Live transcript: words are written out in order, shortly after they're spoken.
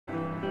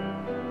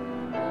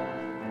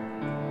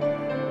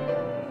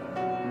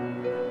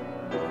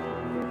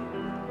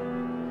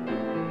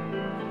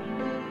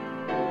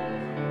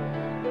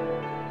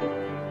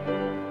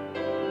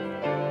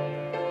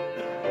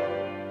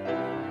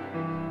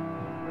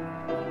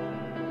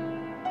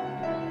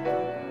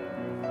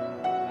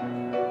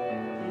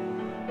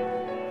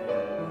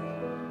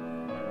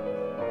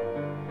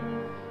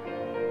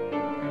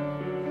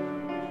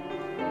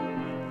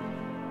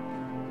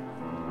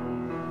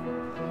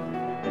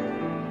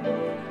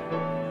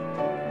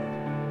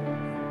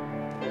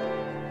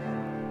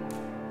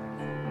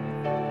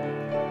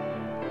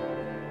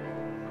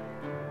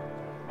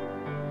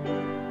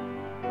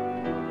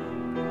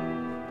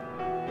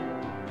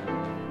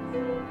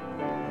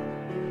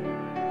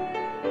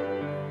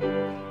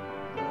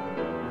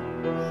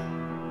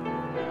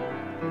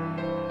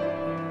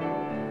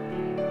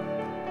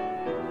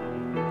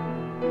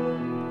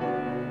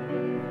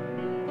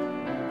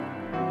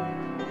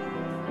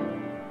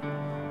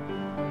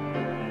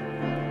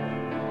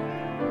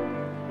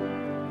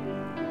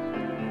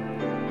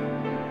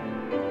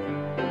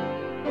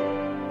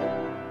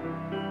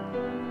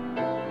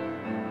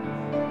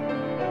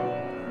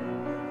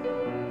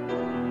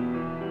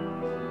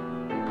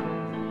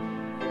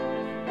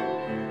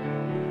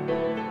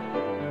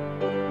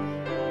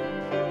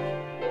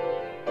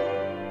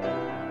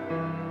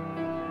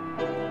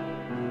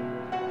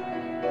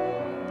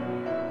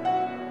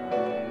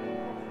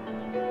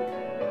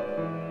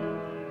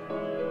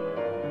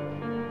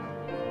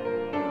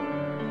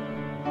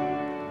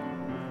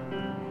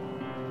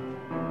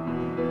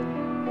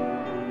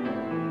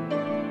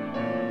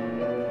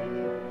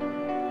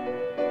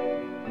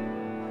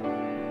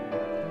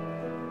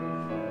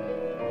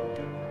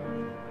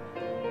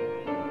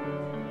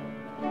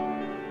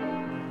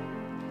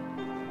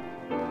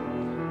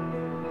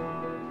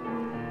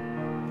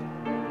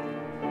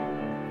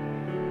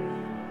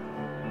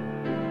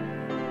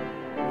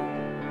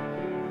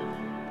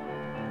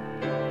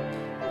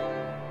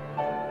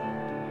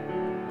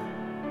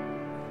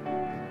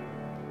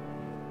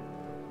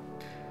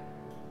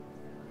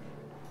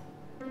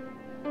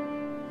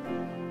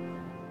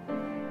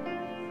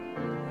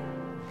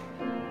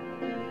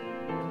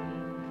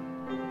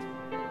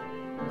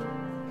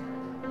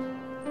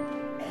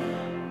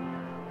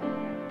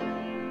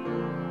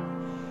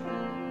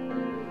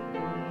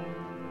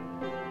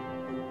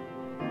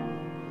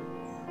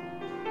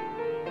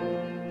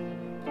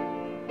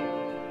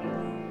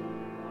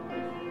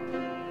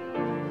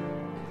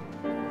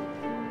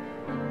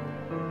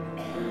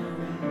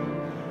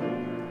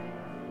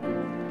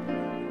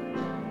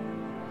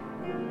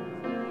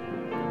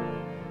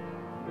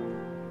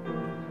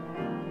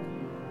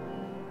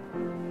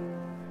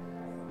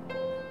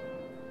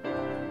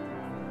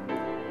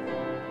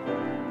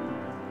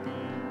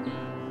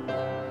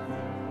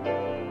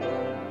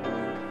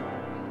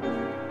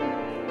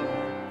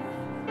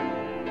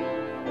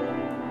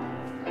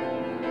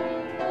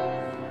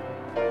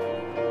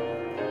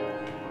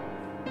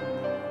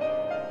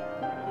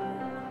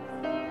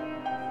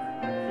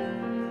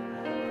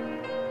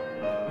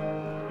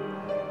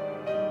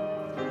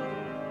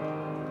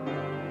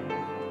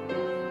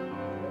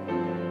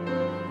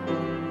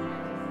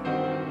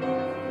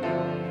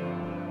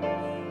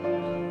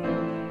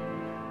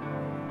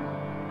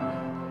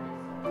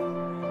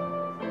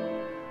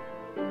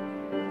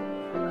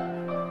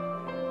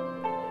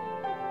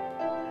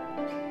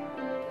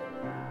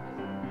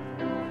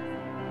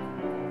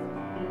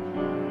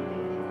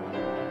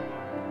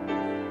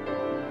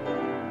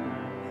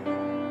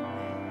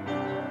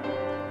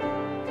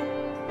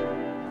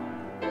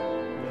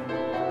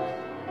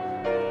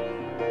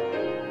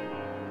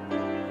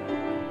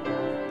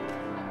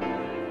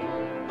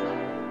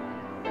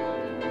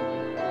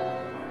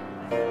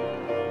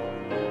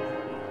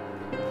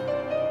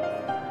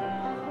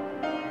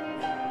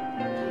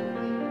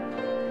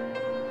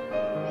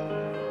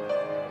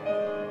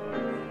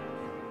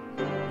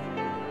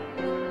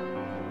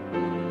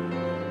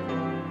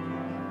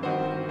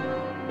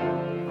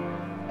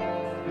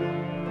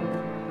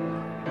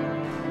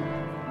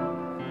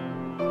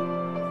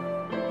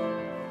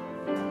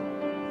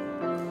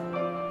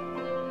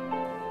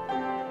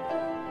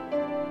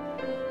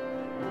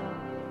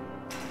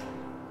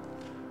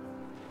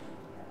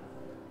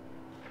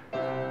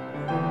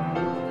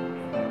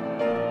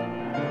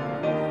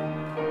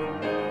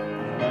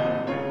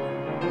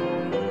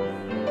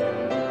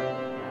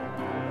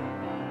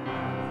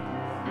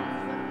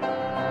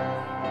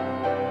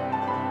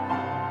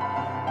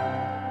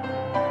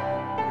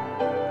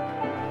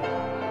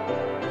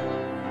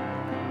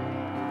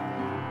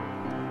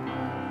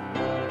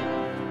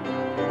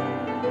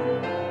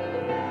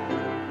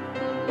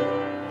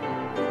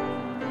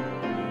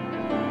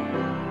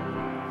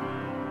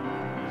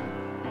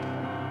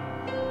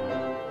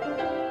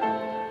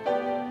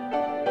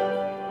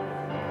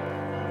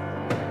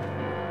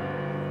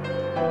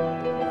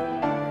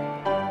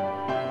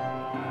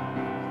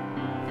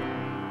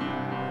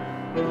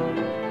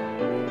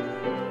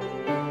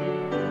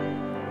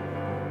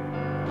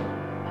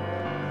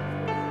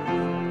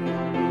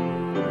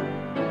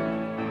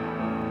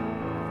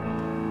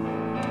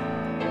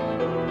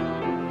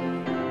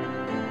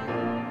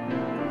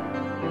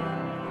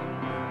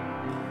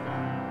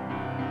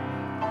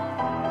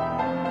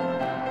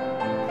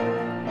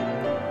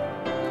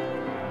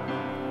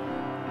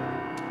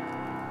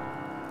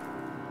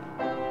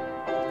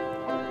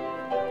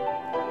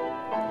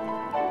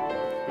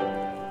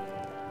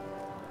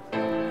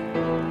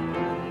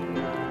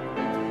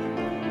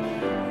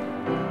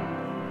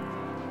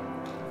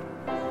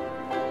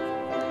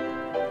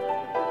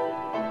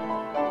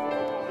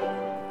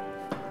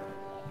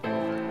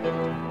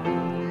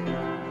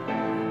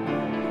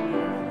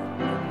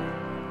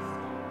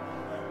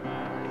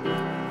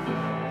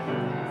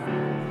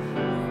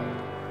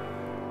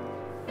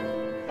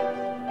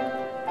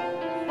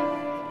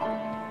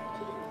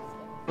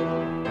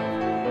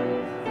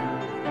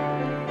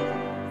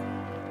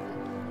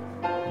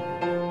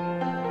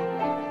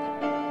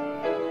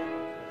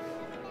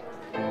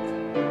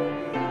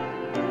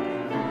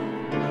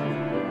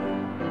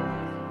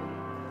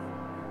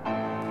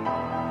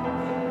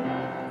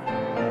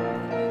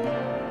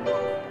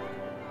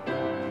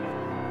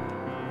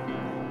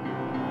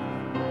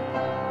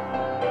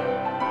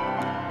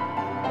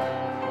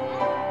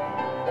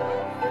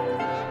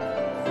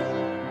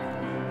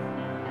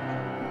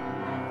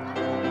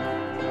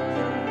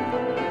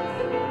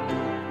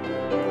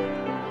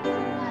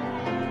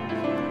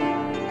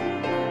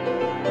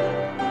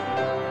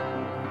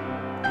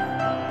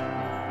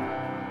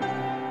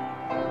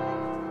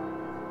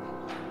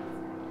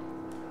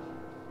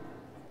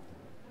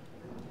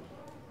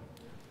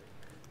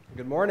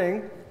Good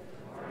morning.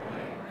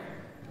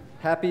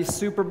 Happy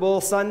Super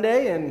Bowl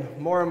Sunday, and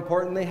more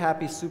importantly,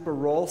 happy Super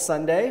Roll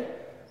Sunday.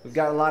 We've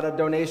got a lot of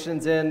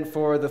donations in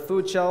for the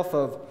food shelf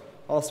of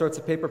all sorts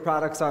of paper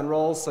products on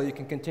rolls, so you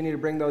can continue to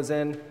bring those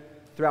in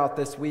throughout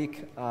this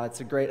week. It's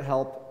a great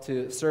help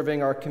to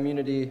serving our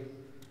community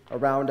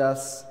around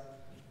us.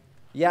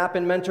 YAP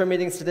and mentor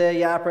meetings today.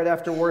 YAP right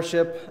after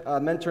worship.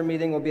 Mentor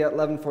meeting will be at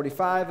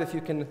 11:45. If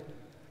you can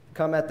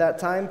come at that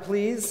time,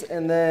 please.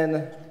 And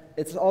then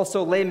it's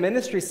also Lay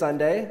Ministry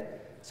Sunday,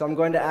 so I'm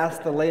going to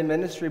ask the Lay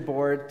Ministry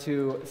Board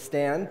to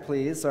stand,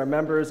 please. Our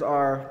members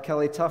are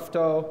Kelly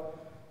Tufto,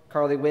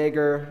 Carly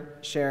Wager,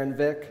 Sharon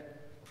Vick,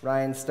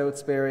 Ryan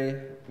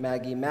Stoatsberry,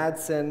 Maggie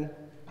Madsen,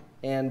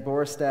 Ann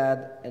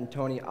Borstad, and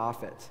Tony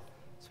Offit.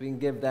 So we can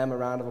give them a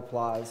round of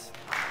applause.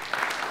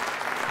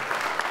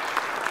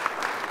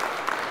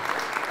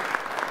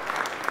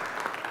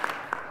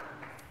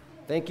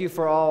 Thank you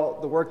for all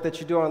the work that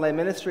you do on Lay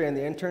Ministry and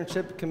the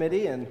internship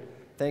committee, and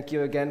thank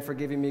you again for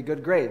giving me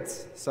good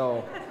grades.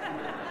 So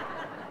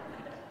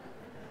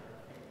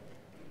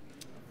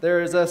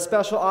there is a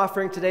special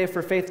offering today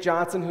for Faith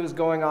Johnson, who's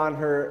going on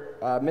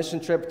her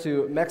mission trip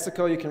to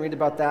Mexico. You can read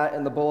about that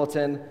in the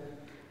bulletin.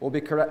 We'll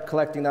be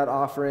collecting that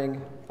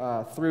offering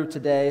through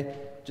today.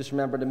 Just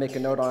remember to make a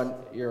note on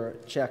your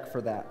check for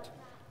that.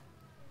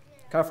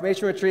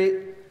 Confirmation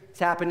retreat, it's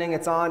happening.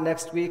 It's on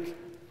next week,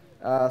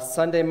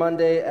 Sunday,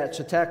 Monday at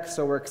Chautauqua,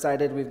 so we're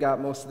excited. We've got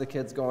most of the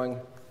kids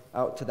going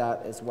out to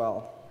that as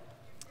well.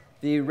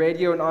 The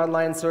radio and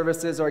online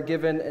services are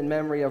given in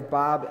memory of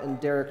Bob and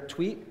Derek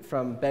Tweet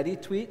from Betty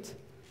Tweet.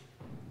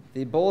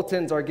 The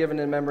bulletins are given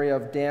in memory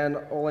of Dan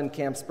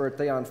Olenkamp's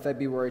birthday on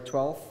February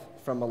 12th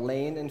from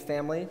Elaine and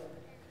family.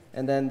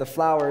 And then the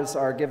flowers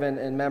are given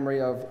in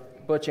memory of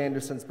Butch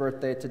Anderson's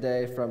birthday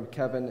today from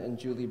Kevin and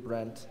Julie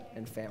Brent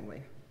and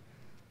family.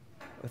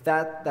 With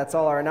that, that's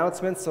all our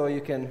announcements, so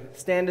you can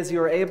stand as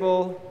you are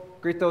able,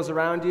 greet those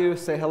around you,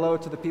 say hello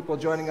to the people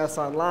joining us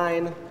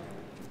online.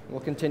 We'll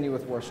continue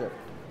with worship.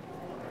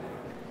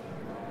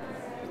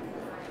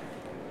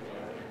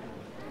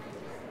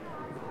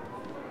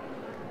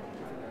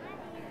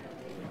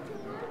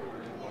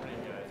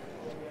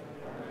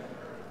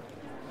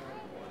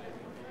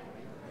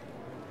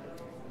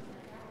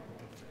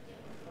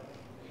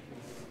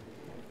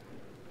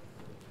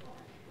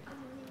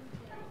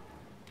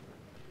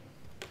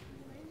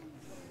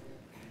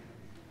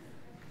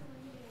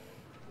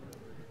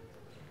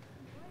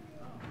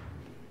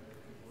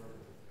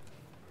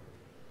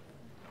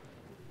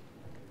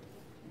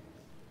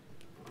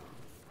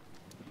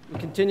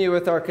 Continue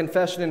with our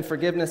confession and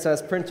forgiveness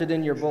as printed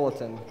in your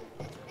bulletin.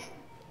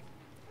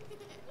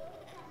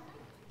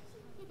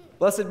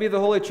 Blessed be the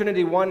Holy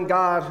Trinity, one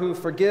God, who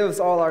forgives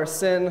all our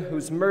sin,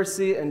 whose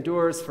mercy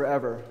endures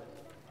forever.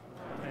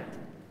 Amen.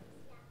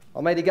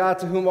 Almighty God,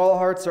 to whom all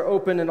hearts are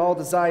open and all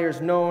desires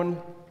known,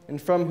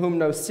 and from whom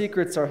no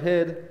secrets are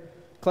hid,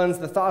 cleanse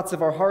the thoughts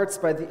of our hearts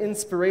by the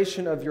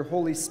inspiration of your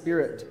Holy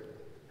Spirit,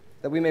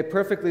 that we may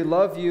perfectly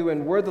love you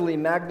and worthily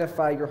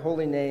magnify your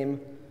holy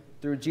name,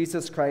 through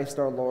Jesus Christ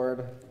our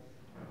Lord.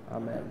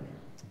 Amen.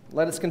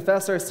 Let us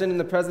confess our sin in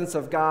the presence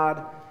of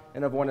God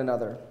and of one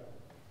another.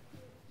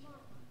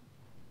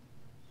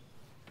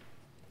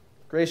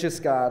 Gracious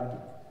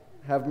God,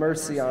 have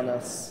mercy on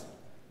us.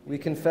 We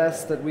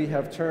confess that we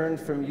have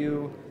turned from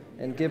you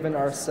and given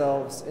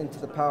ourselves into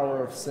the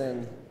power of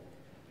sin.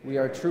 We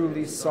are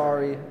truly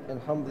sorry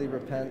and humbly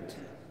repent.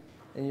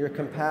 In your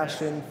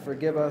compassion,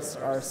 forgive us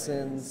our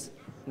sins,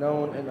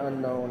 known and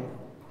unknown,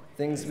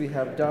 things we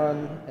have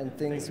done and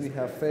things we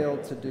have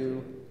failed to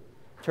do.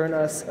 Turn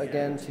us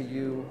again to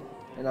you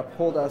and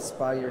uphold us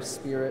by your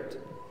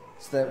Spirit,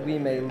 so that we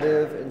may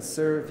live and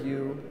serve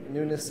you in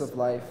newness of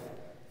life,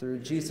 through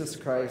Jesus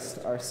Christ,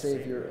 our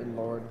Savior and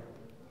Lord.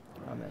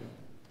 Amen.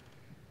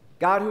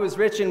 God, who is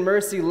rich in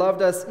mercy,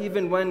 loved us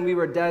even when we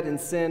were dead in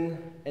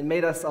sin and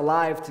made us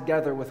alive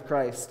together with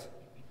Christ.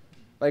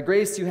 By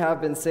grace you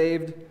have been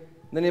saved.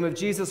 In the name of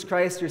Jesus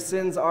Christ, your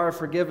sins are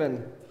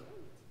forgiven.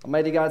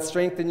 Almighty God,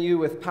 strengthen you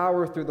with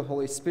power through the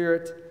Holy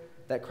Spirit,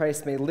 that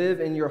Christ may live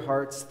in your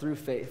hearts through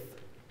faith.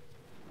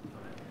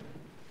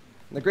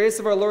 And the grace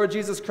of our Lord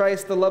Jesus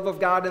Christ, the love of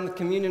God, and the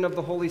communion of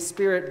the Holy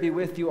Spirit be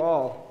with you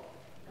all.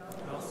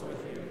 And also with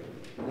you.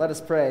 Let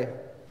us pray.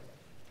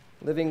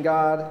 Living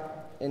God,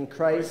 in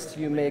Christ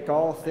you make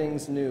all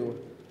things new.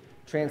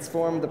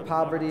 Transform the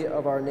poverty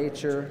of our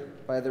nature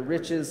by the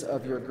riches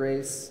of your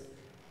grace,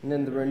 and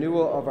in the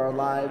renewal of our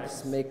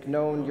lives make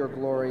known your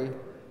glory,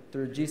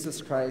 through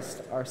Jesus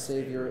Christ, our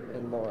Savior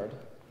and Lord.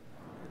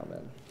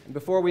 Amen. And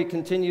before we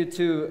continue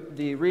to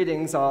the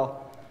readings, I'm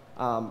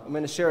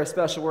going to share a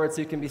special word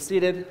so you can be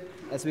seated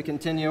as we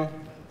continue.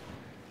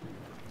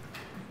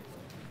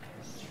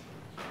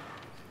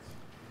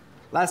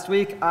 Last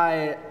week,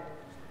 I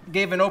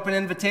gave an open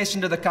invitation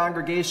to the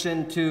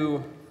congregation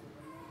to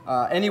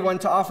anyone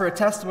to offer a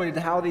testimony to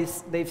how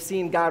they've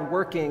seen God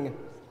working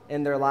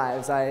in their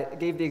lives. I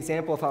gave the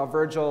example of how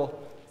Virgil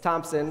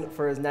Thompson,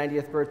 for his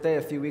 90th birthday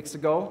a few weeks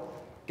ago,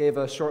 gave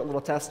a short little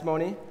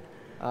testimony.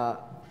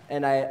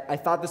 And I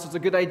thought this was a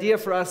good idea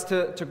for us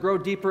to grow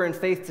deeper in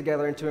faith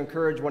together and to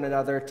encourage one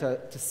another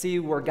to see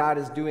where God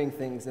is doing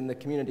things in the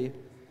community.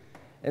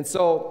 And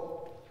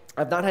so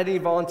I've not had any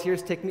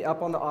volunteers take me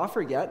up on the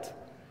offer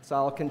yet, so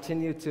I'll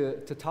continue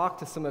to talk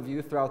to some of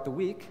you throughout the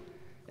week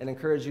and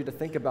encourage you to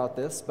think about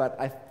this, but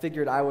I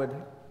figured I would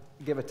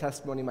give a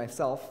testimony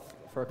myself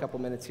for a couple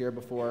minutes here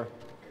before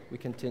we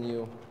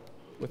continue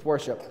with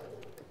worship.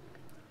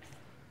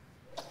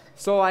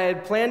 So I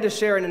had planned to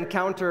share an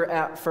encounter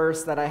at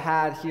first that I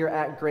had here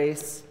at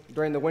Grace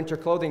during the winter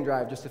clothing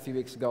drive just a few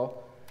weeks ago.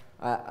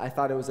 I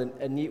thought it was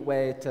a neat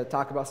way to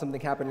talk about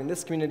something happening in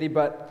this community,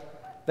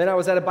 but then I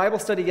was at a Bible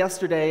study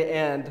yesterday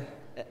and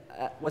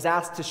was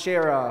asked to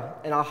share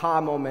an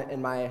aha moment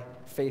in my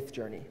faith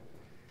journey.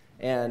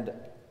 And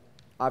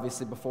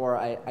obviously before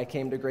I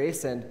came to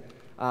Grace, and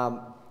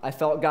I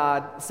felt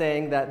God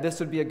saying that this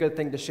would be a good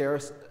thing to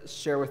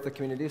share with the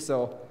community,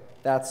 so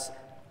that's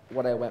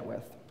what I went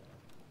with.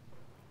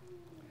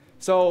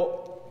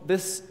 So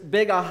this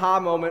big aha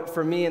moment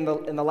for me in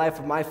the life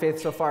of my faith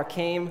so far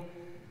came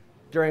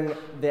during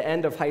the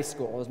end of high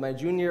school. It was my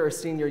junior or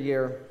senior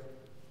year.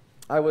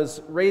 I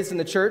was raised in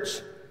the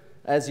church,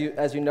 as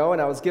you know,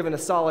 and I was given a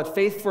solid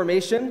faith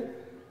formation,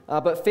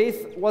 but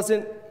faith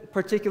wasn't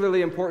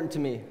particularly important to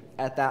me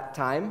at that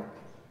time.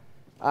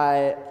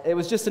 It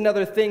was just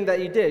another thing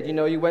that you did. You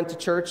know, you went to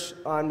church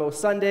on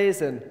most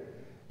Sundays, and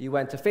you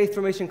went to faith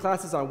formation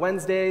classes on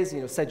Wednesdays,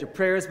 said your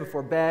prayers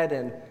before bed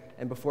and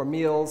before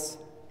meals,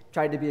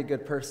 tried to be a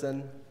good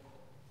person.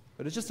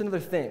 But it's just another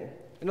thing.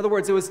 In other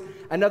words, it was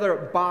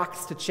another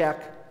box to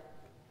check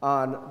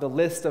on the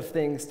list of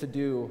things to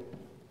do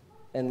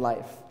in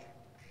life.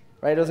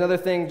 Right? It was another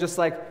thing just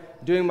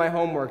like doing my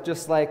homework,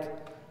 just like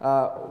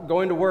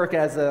going to work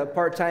as a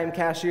part-time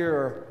cashier,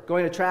 or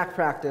going to track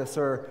practice,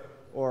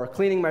 or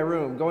cleaning my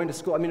room, going to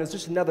school. I mean, it was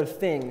just another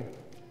thing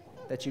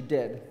that you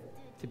did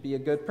to be a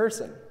good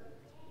person.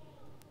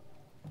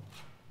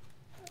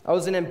 I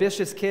was an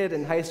ambitious kid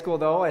in high school,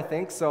 though, I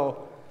think,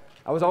 so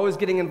I was always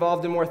getting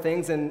involved in more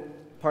things, and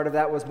part of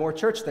that was more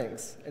church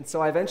things. And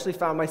so I eventually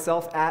found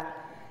myself at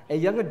a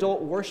young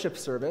adult worship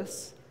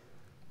service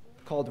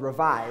called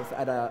Revive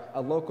at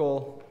a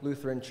local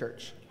Lutheran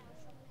church.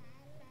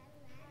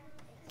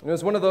 And it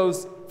was one of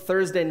those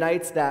Thursday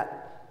nights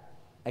that,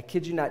 I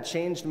kid you not,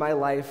 changed my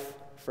life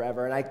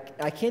forever. And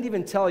I can't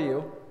even tell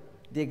you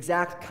the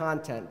exact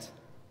content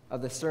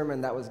of the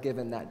sermon that was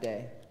given that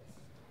day.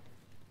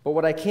 But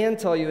what I can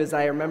tell you is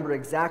I remember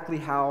exactly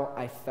how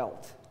I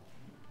felt.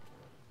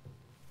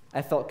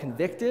 I felt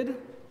convicted,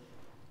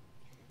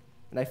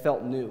 and I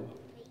felt new.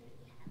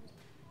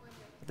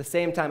 At the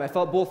same time, I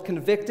felt both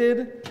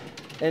convicted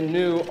and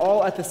new,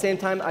 all at the same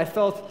time. I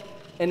felt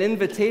an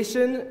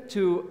invitation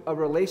to a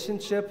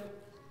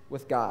relationship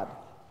with God.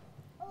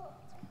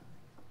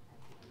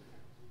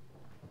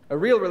 A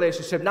real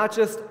relationship, not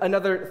just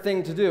another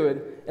thing to do.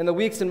 And in the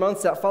weeks and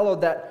months that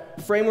followed, that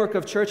framework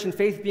of church and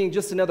faith being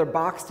just another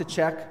box to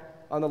check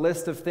on the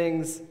list of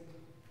things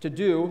to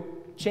do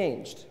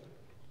changed.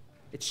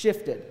 It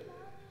shifted.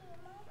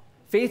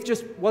 Faith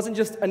wasn't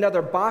just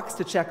another box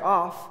to check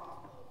off,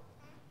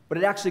 but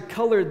it actually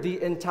colored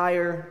the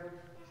entire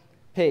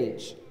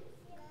page.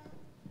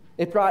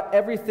 It brought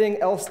everything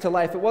else to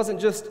life. It wasn't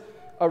just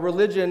a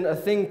religion, a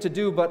thing to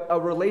do, but a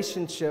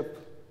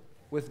relationship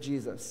with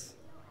Jesus.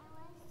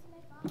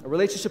 A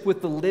relationship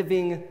with the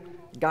living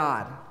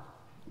God.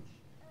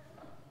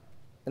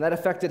 And that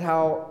affected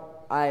how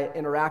I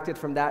interacted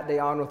from that day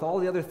on with all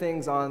the other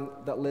things on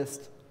that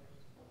list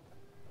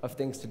of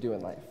things to do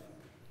in life.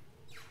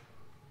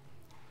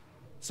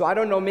 So I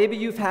don't know, maybe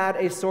you've had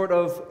a sort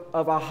of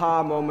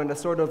aha moment, a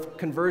sort of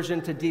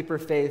conversion to deeper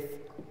faith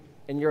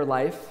in your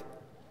life,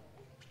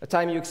 a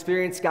time you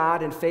experienced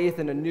God and faith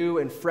in a new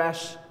and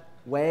fresh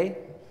way.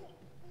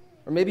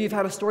 Or maybe you've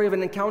had a story of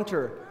an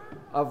encounter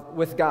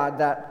with God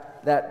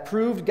that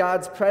proved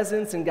God's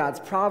presence and God's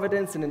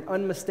providence in an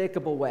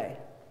unmistakable way.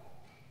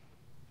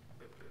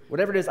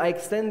 Whatever it is, I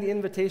extend the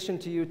invitation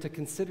to you to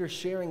consider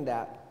sharing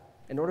that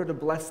in order to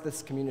bless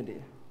this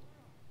community,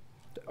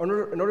 in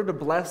order to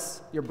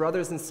bless your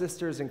brothers and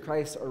sisters in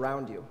Christ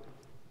around you.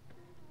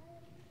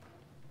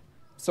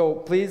 So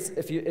please,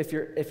 if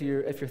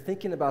you're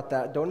thinking about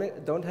that,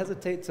 don't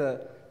hesitate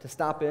to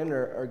stop in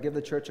or give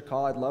the church a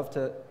call. I'd love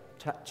to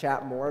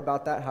chat more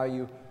about that, how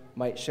you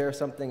might share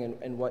something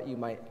and what you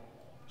might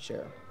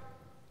share.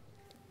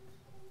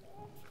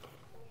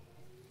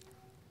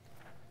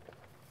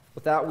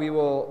 With that, we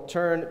will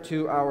turn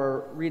to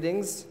our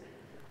readings.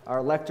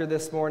 Our lector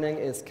this morning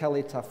is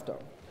Kelly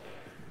Tufto.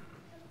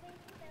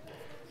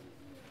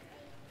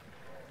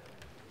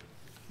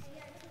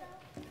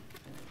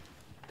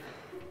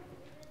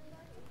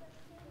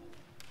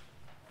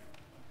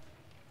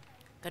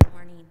 Good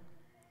morning.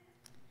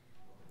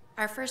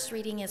 Our first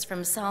reading is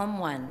from Psalm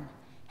 1.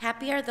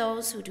 Happy are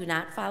those who do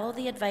not follow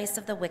the advice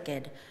of the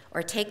wicked,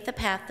 or take the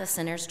path the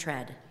sinners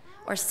tread,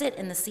 or sit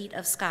in the seat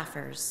of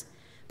scoffers.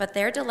 But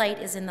their delight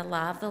is in the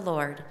law of the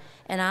Lord,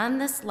 and on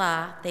this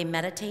law they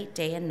meditate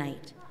day and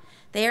night.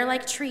 They are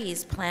like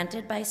trees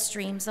planted by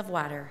streams of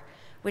water,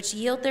 which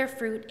yield their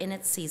fruit in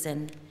its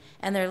season,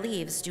 and their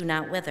leaves do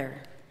not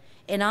wither.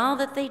 In all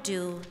that they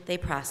do, they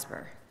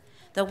prosper.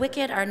 The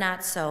wicked are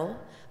not so,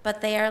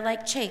 but they are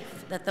like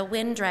chaff that the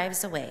wind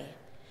drives away.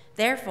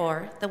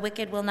 Therefore, the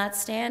wicked will not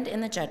stand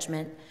in the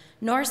judgment,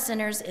 nor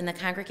sinners in the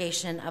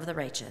congregation of the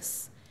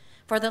righteous.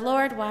 For the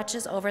Lord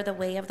watches over the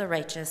way of the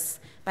righteous,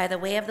 by the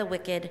way of the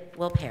wicked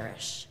will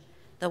perish.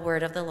 The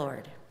word of the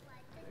Lord.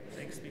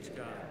 Thanks be to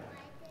God.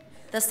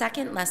 The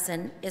second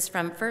lesson is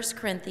from 1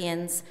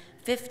 Corinthians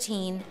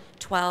 15,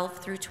 12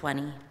 through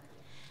 20.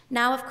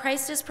 Now, if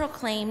Christ is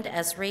proclaimed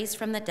as raised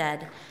from the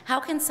dead, how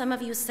can some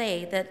of you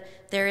say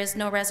that there is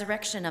no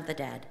resurrection of the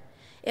dead?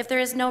 If there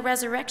is no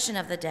resurrection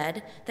of the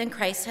dead, then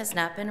Christ has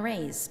not been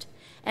raised.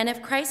 And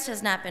if Christ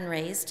has not been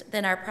raised,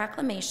 then our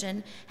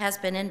proclamation has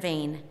been in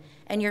vain,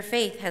 and your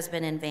faith has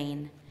been in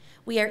vain.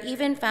 We are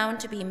even found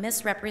to be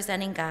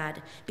misrepresenting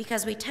God,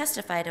 because we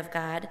testified of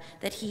God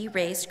that he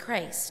raised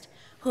Christ,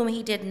 whom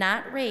he did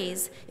not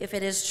raise, if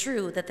it is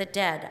true that the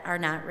dead are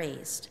not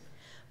raised.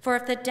 For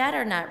if the dead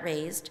are not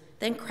raised,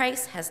 then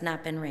Christ has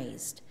not been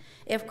raised.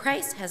 If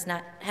Christ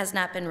has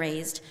not been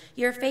raised,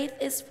 your faith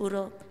is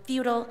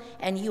futile,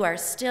 and you are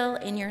still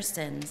in your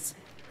sins.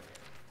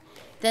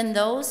 Then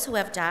those who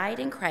have died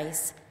in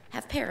Christ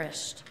have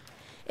perished.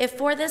 If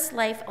for this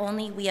life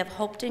only we have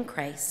hoped in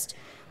Christ,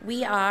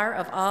 we are,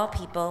 of all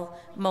people,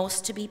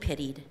 most to be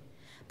pitied.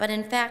 But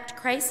in fact,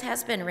 Christ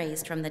has been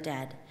raised from the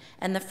dead,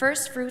 and the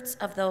first fruits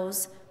of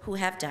those who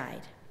have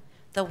died.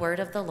 The word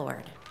of the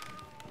Lord.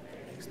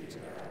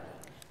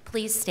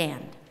 Please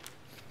stand.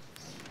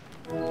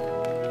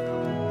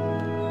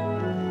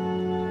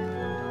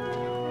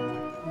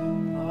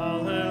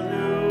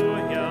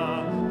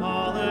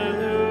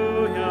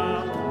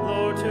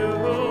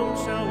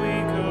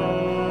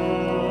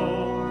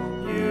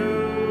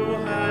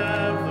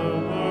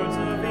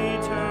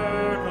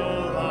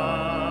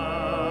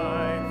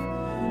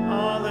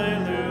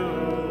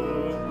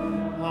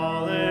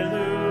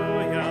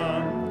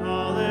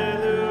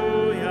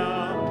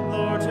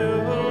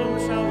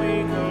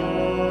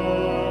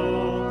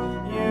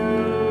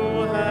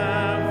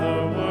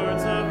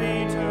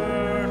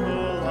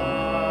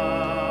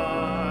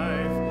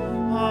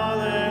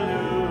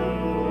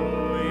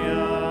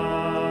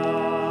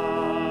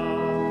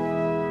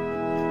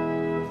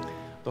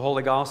 The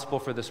Holy Gospel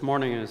for this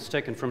morning is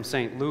taken from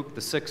St. Luke,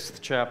 the 6th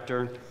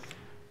chapter.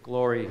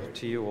 Glory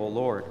to you, O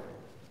Lord.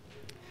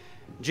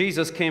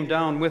 Jesus came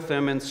down with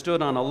them and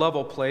stood on a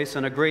level place,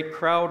 and a great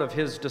crowd of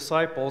his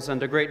disciples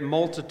and a great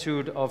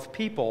multitude of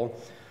people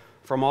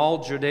from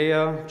all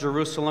Judea,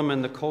 Jerusalem,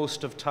 and the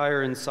coast of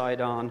Tyre and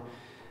Sidon.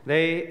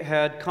 They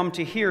had come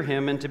to hear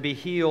him and to be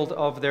healed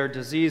of their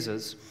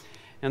diseases.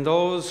 And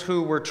those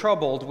who were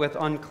troubled with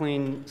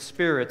unclean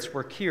spirits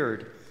were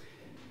cured.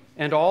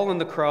 And all in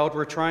the crowd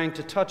were trying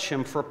to touch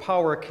him, for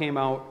power came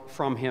out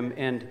from him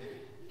and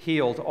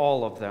healed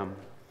all of them.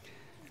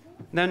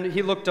 Then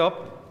he looked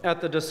up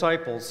at the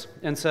disciples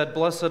and said,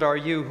 "Blessed are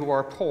you who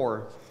are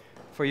poor,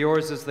 for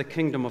yours is the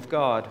kingdom of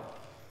God.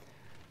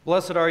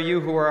 Blessed are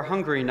you who are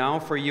hungry now,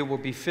 for you will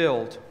be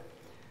filled.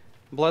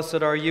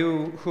 Blessed are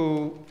you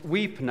who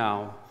weep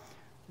now,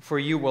 for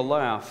you will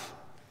laugh.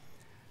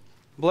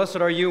 Blessed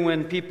are you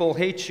when people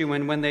hate you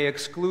and when they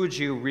exclude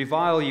you,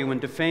 revile you, and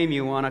defame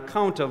you on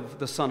account of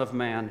the Son of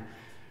Man.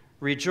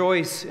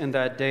 Rejoice in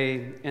that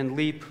day and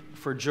leap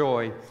for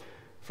joy,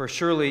 for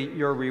surely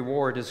your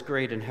reward is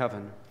great in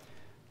heaven.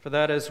 For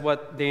that is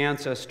what the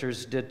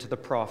ancestors did to the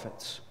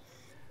prophets.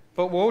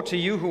 But woe to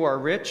you who are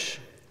rich,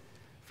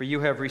 for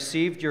you have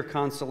received your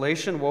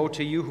consolation. Woe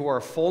to you who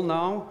are full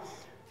now,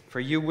 for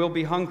you will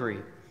be hungry.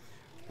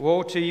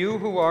 Woe to you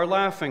who are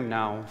laughing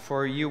now,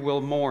 for you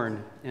will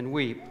mourn and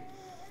weep.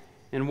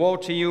 And woe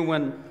to you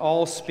when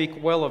all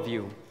speak well of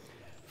you,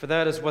 for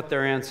that is what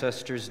their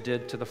ancestors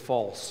did to the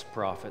false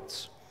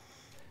prophets."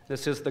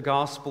 This is the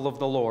gospel of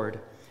the Lord.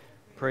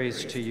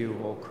 Praise to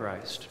you, O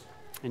Christ.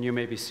 And you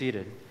may be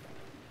seated.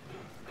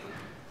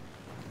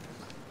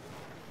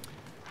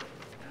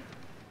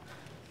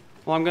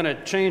 Well, I'm going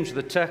to change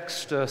the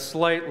text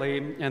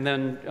slightly, and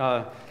then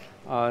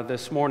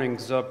this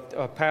morning's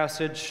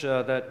passage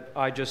that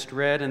I just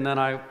read, and then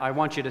I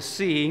want you to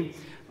see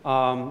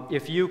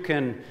if you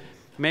can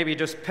maybe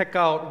just pick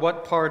out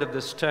what part of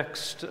this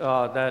text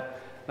that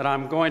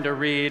I'm going to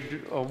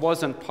read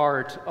wasn't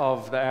part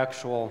of the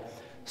actual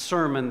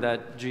sermon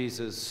that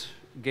Jesus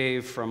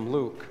gave from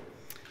Luke.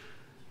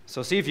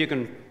 So see if you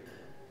can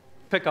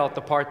pick out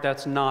the part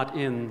that's not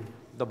in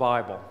the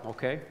Bible,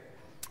 okay?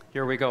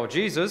 Here we go.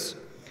 Jesus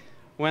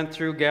went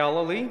through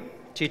Galilee,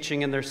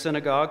 teaching in their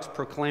synagogues,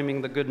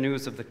 proclaiming the good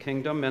news of the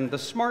kingdom, and the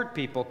smart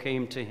people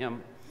came to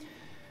him.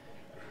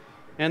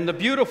 And the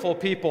beautiful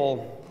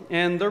people,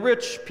 and the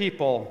rich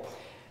people,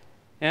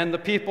 and the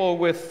people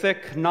with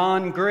thick,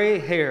 non-gray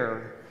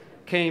hair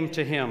came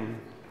to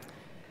him.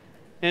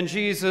 And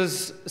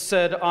Jesus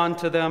said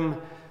unto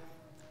them,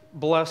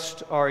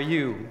 "Blessed are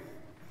you,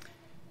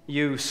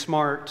 you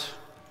smart,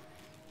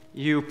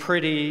 you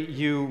pretty,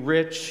 you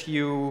rich,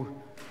 you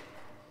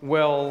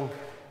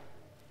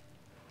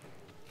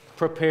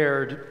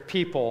well-prepared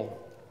people,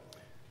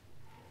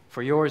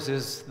 for yours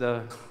is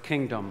the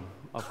kingdom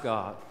of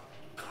God.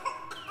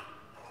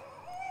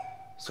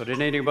 So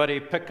did anybody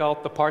pick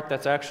out the part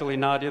that's actually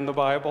not in the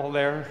Bible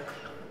there?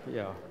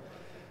 Yeah.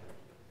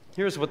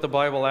 Here's what the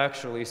Bible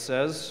actually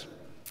says.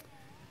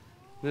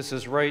 This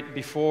is right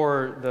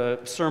before the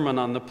Sermon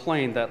on the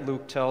Plain that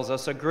Luke tells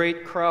us. A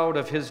great crowd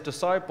of his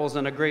disciples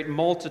and a great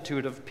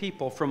multitude of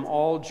people from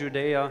all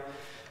Judea,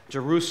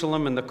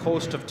 Jerusalem, and the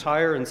coast of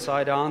Tyre and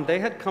Sidon, they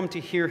had come to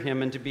hear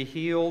him and to be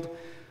healed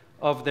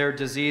of their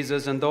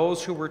diseases, and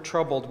those who were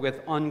troubled with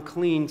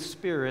unclean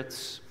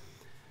spirits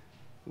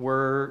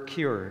were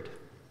cured.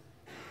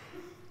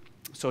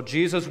 So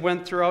Jesus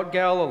went throughout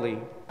Galilee,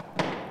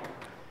 and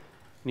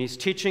he's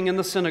teaching in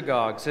the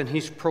synagogues, and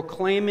he's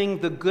proclaiming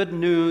the good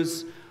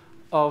news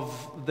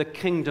of the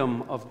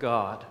kingdom of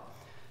God,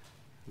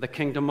 the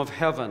kingdom of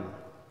heaven.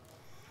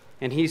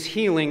 And he's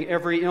healing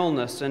every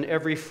illness and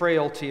every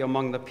frailty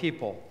among the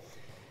people.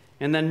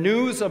 And the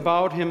news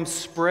about him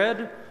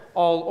spread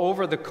all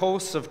over the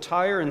coasts of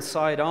Tyre and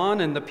Sidon,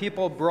 and the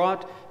people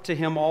brought to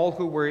him all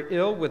who were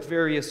ill with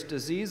various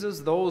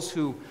diseases, those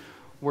who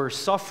were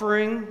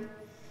suffering,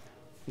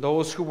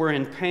 those who were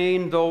in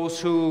pain, those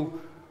who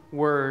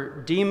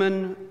were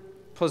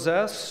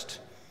demon-possessed,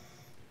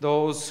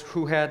 those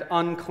who had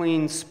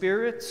unclean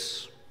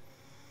spirits,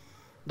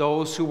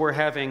 those who were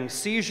having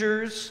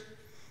seizures,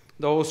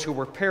 those who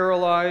were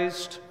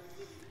paralyzed,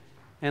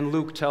 and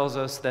Luke tells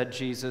us that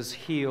Jesus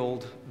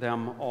healed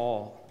them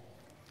all.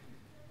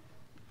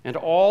 And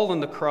all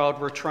in the crowd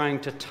were trying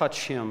to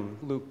touch him,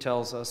 Luke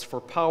tells us, for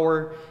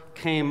power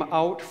came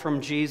out from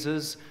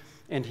Jesus,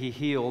 and he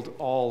healed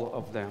all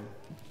of them.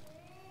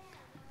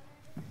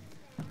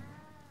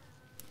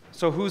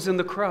 So who's in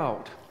the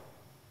crowd?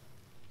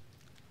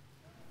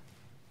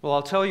 Well,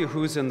 I'll tell you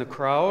who's in the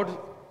crowd.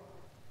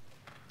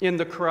 In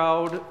the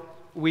crowd,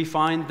 we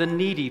find the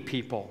needy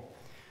people.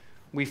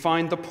 We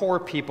find the poor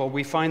people.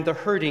 We find the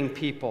hurting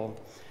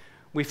people.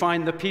 We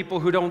find the people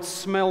who don't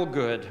smell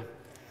good.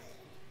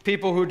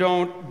 People who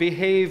don't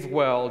behave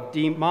well.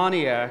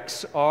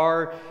 Demoniacs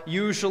are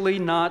usually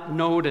not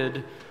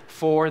noted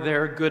for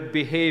their good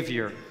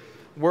behavior.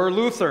 We're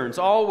Lutherans,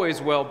 always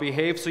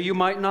well-behaved, so you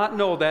might not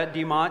know that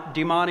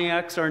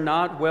demoniacs are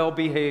not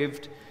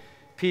well-behaved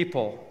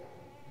people.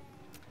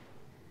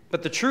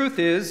 But the truth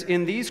is,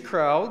 in these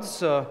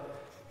crowds,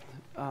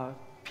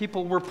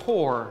 people were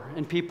poor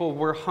and people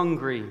were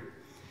hungry.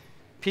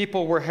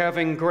 People were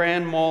having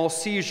grand mal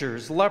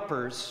seizures.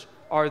 Lepers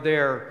are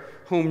there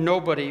whom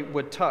nobody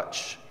would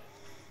touch.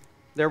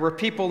 There were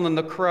people in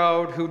the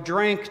crowd who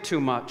drank too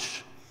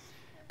much.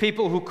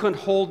 People who couldn't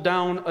hold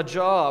down a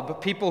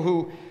job. People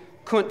who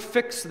couldn't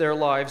fix their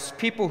lives,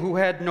 people who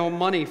had no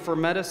money for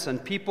medicine,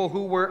 people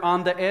who were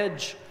on the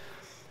edge,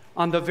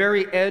 on the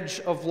very edge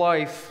of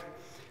life,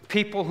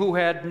 people who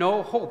had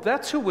no hope.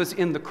 That's who was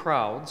in the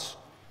crowds.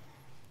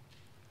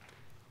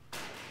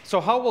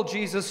 So how will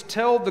Jesus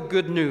tell the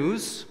good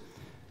news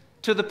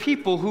to the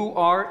people who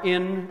are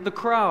in the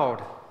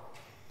crowd?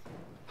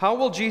 How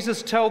will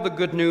Jesus tell the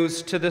good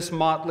news to this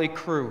motley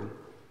crew?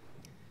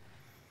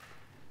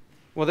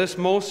 Well, this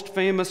most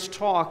famous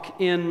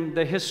talk in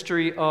the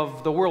history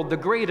of the world, the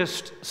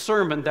greatest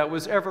sermon that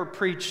was ever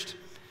preached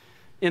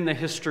in the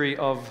history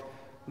of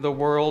the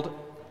world,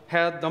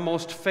 had the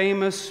most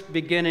famous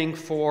beginning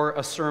for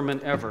a sermon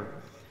ever.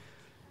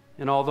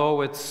 And although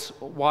it's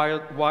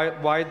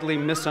widely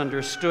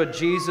misunderstood,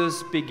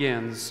 Jesus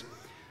begins,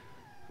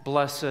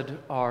 "Blessed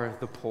are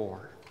the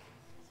poor.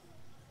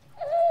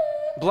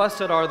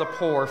 Blessed are the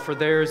poor, for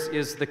theirs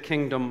is the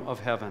kingdom of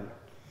heaven."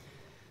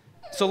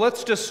 So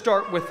let's just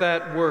start with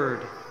that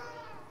word,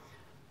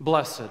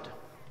 blessed.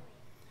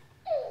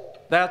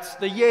 That's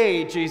the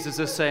yea Jesus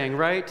is saying,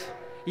 right?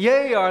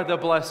 Yea are the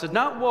blessed,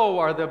 not woe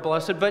are the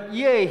blessed, but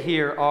yea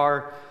here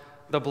are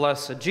the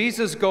blessed.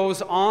 Jesus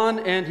goes on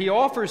and he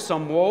offers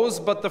some woes,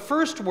 but the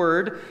first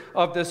word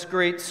of this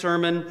great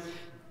sermon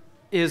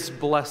is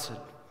blessed.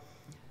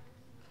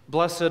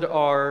 Blessed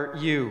are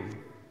you.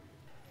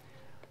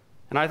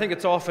 And I think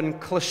it's often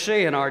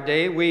cliche in our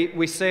day.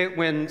 We say it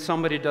when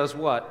somebody does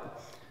what?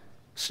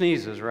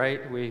 Sneezes,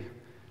 right? We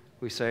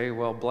say,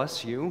 well,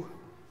 bless you,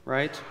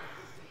 right?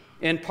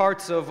 In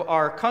parts of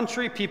our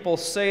country, people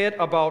say it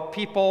about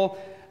people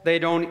they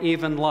don't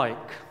even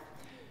like.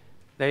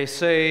 They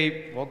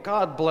say, well,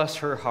 God bless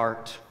her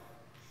heart.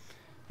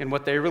 And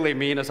what they really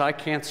mean is, I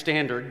can't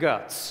stand her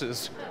guts,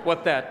 is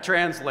what that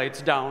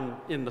translates down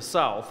in the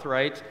South,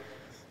 right?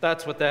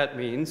 That's what that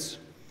means.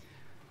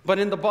 But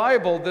in the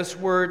Bible, this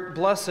word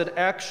blessed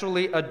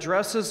actually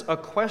addresses a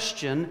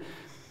question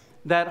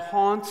that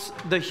haunts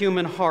the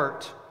human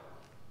heart.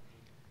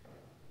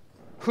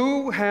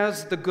 Who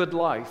has the good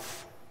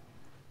life?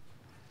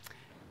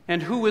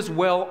 And who is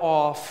well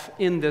off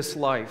in this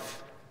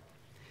life?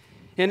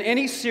 And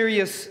any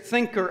serious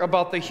thinker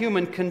about the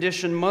human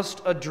condition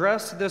must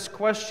address this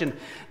question.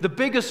 The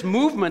biggest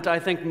movement, I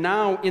think,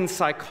 now in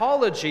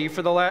psychology,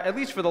 at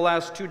least for the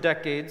last 2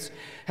 decades,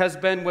 has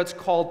been what's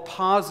called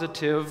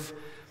positive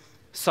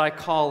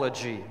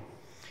psychology.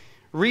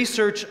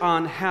 Research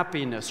on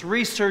happiness,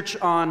 research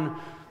on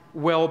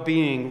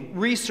well-being,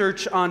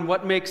 research on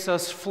what makes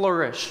us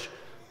flourish.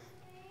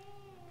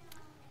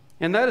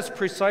 And that is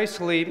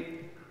precisely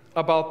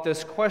about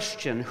this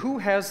question: who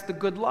has the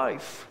good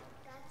life?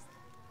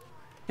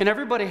 And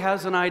everybody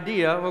has an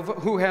idea of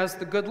who has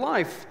the good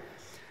life.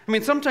 I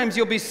mean, sometimes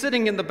you'll be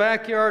sitting in the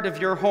backyard of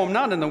your home,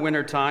 not in the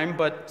wintertime,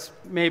 but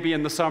maybe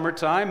in the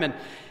summertime,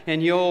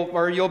 and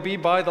you'll be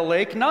by the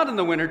lake, not in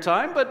the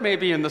wintertime, but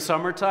maybe in the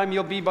summertime,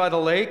 you'll be by the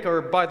lake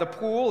or by the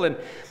pool, and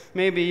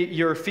maybe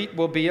your feet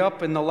will be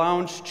up in the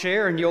lounge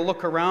chair, and you'll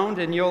look around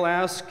and you'll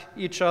ask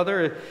each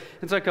other.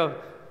 It's like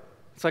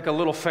a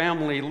little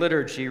family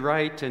liturgy,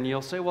 right? And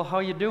you'll say, well, how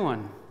you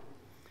doing?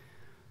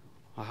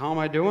 Well, how am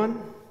I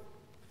doing?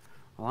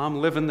 Well,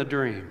 I'm living the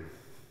dream,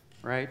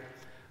 right?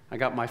 I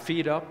got my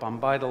feet up, I'm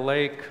by the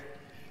lake,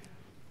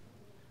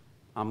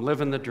 I'm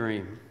living the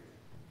dream.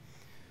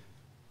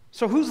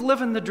 So who's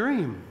living the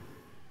dream?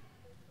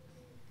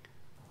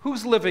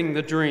 Who's living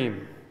the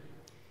dream?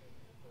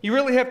 You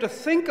really have to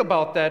think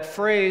about that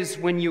phrase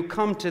when you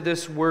come to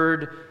this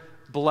word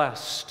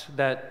blessed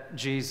that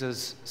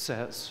Jesus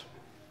says.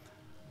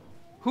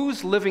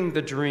 Who's living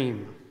the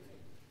dream?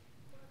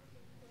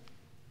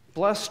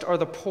 Blessed are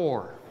the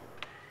poor.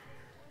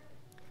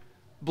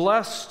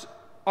 Blessed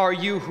are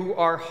you who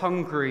are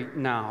hungry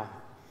now,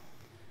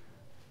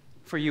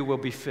 for you will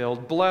be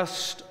filled.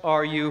 Blessed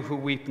are you who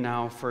weep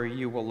now, for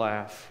you will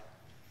laugh.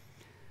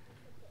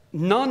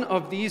 None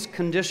of these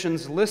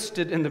conditions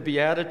listed in the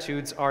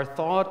Beatitudes are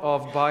thought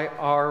of by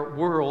our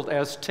world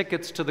as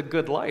tickets to the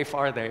good life,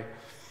 are they?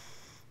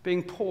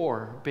 Being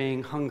poor,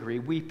 being hungry,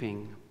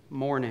 weeping,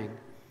 mourning.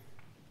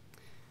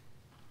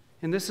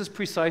 And this is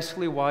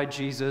precisely why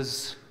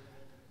Jesus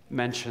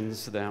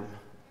mentions them.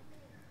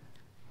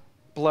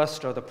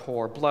 Blessed are the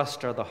poor,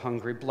 blessed are the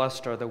hungry,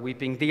 blessed are the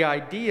weeping. The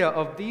idea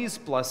of these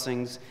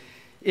blessings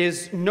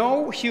is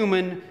no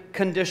human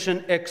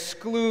condition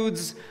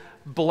excludes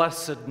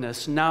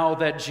blessedness now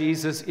that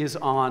Jesus is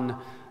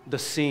on the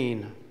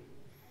scene.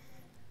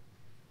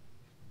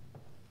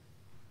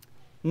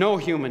 No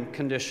human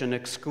condition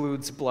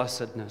excludes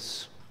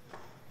blessedness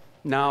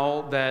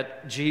now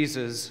that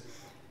Jesus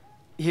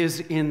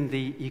is in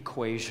the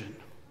equation,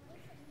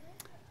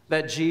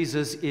 that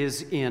Jesus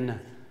is in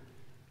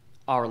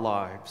our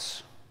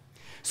lives.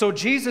 So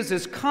Jesus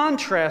is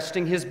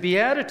contrasting his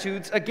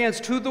Beatitudes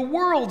against who the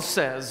world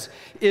says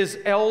is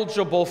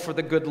eligible for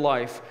the good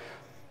life.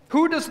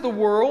 Who does the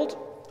world,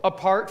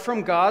 apart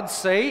from God,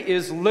 say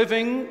is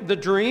living the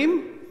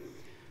dream?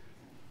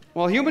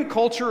 Well, human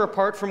culture,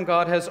 apart from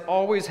God, has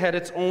always had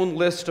its own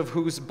list of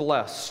who's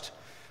blessed,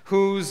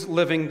 who's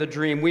living the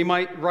dream. We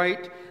might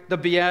write the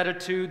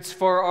Beatitudes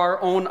for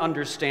our own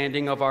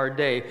understanding of our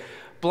day.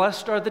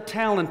 Blessed are the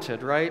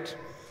talented, right?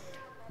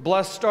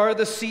 Blessed are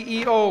the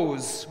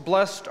CEOs.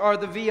 Blessed are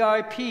the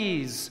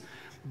VIPs.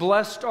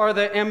 Blessed are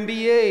the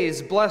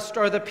MBAs. Blessed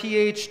are the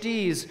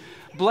PhDs.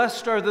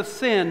 Blessed are the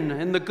thin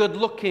and the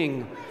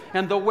good-looking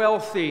and the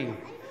wealthy.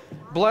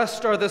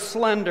 Blessed are the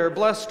slender.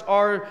 Blessed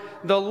are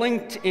the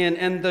LinkedIn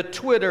and the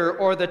Twitter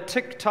or the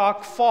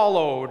TikTok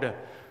followed,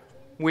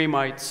 we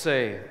might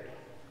say.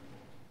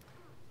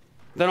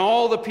 Then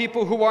all the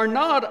people who are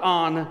not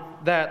on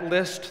that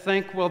list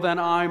think, well, then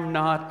I'm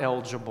not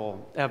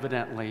eligible,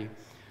 evidently,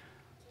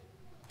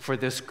 for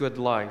this good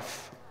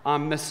life.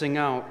 I'm missing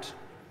out.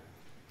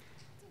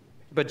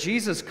 But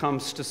Jesus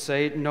comes to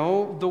say,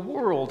 no, the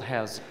world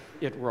has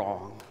it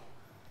wrong.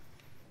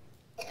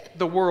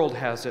 The world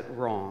has it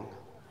wrong.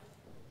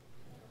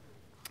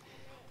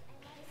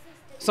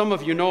 Some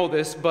of you know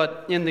this,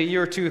 but in the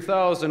year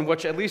 2000,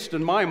 which at least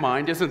in my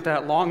mind isn't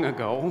that long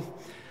ago,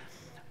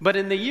 but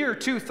in the year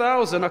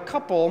 2000, a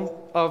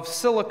couple of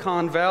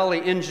Silicon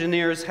Valley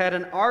engineers had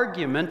an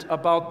argument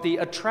about the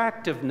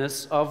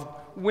attractiveness of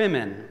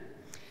women.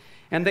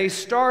 And they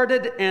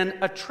started an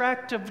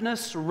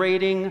attractiveness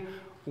rating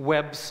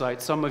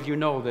website. Some of you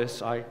know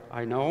this,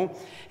 I know.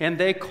 And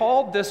they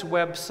called this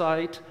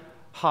website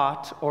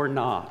Hot or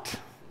Not.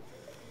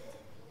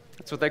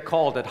 That's what they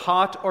called it,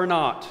 Hot or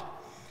Not.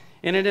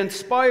 And it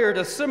inspired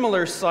a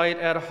similar site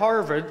at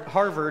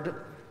Harvard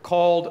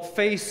called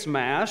Face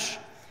Mash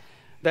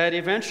that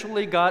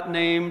eventually got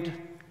named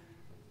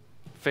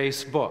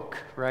Facebook,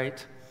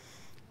 right?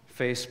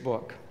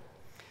 Facebook.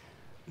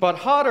 But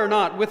Hot or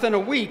Not, within a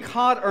week,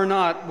 Hot or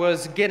Not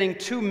was getting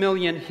 2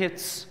 million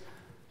hits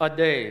a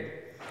day.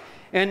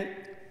 And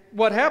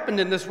what happened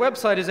in this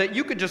website is that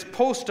you could just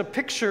post a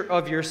picture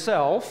of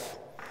yourself,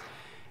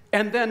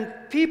 and then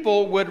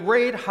people would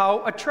rate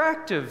how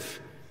attractive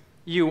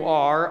you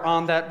are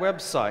on that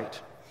website.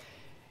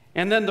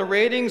 And then the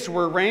ratings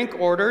were rank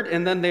ordered,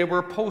 and then they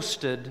were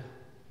posted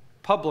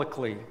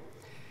publicly.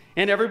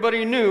 And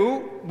everybody knew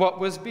what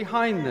was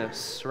behind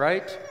this,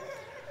 right?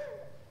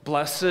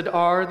 Blessed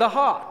are the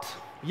hot.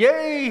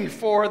 Yay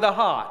for the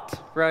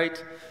hot,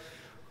 right?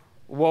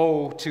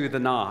 Woe to the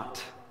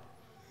not.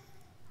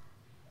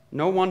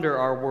 No wonder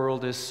our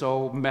world is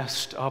so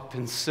messed up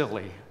and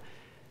silly.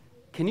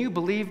 Can you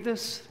believe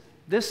this?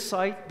 This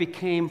site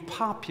became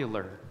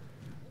popular.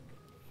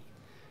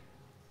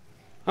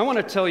 I want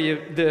to tell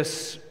you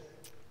this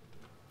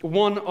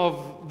one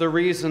of the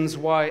reasons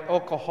why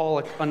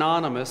Alcoholics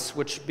Anonymous,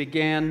 which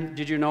began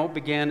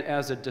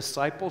as a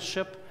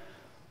discipleship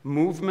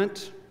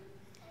movement.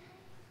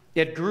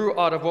 It grew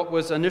out of what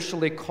was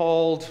initially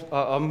called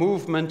a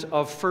movement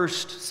of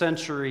first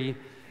century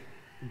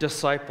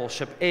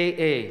discipleship,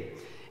 AA.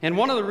 And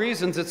one of the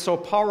reasons it's so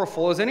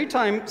powerful is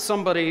anytime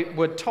somebody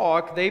would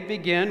talk, they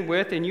begin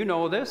with, and you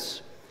know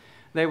this,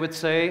 they would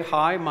say,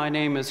 "Hi, my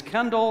name is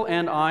Kendall,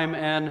 and I'm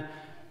an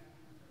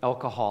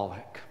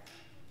alcoholic."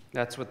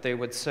 That's what they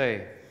would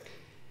say.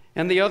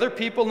 And the other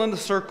people in the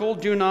circle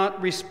do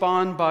not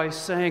respond by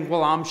saying,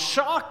 "Well, I'm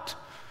shocked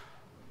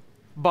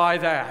by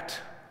that.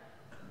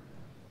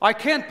 I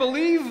can't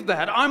believe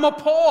that. I'm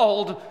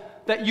appalled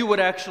that you would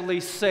actually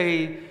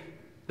say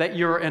that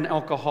you're an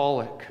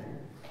alcoholic."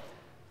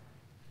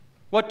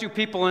 What do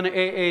people in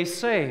AA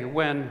say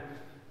when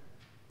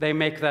they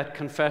make that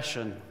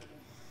confession?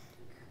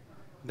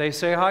 They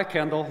say, "Hi,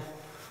 Kendall."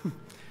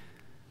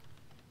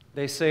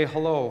 They say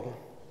hello.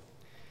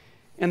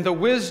 And the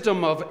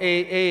wisdom of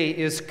AA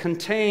is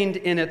contained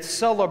in its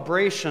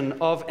celebration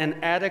of an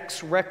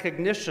addict's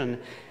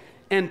recognition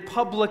and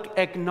public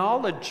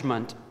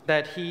acknowledgement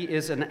that he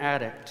is an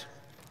addict.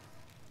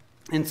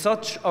 And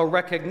such a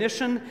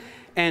recognition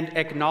and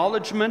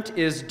acknowledgement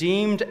is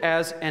deemed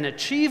as an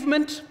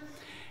achievement,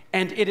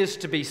 and it is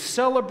to be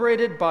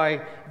celebrated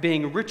by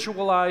being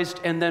ritualized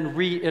and then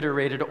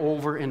reiterated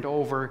over and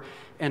over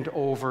and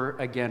over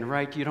again,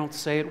 right? You don't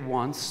say it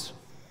once,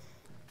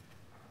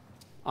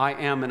 "I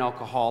am an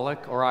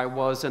alcoholic," or "I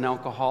was an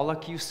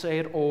alcoholic." You say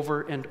it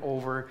over and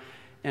over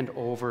and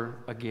over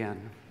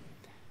again.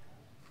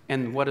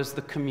 And what does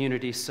the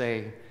community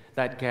say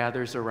that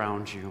gathers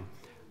around you?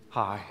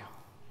 "Hi.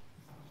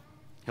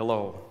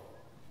 Hello."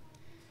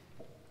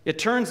 It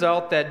turns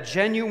out that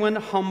genuine,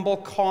 humble,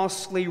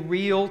 costly,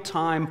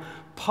 real-time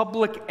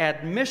public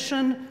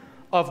admission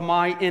of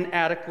my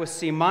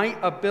inadequacy, my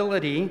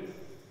ability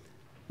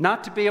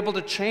not to be able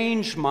to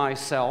change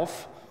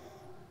myself,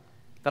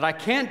 that I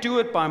can't do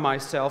it by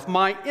myself,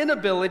 my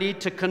inability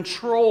to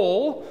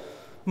control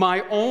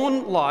my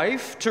own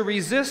life, to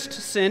resist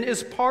sin,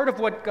 is part of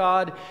what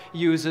God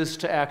uses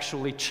to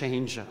actually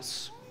change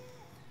us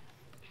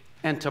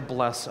and to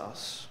bless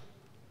us.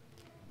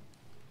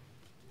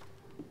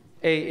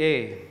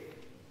 AA,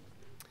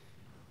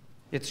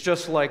 it's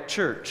just like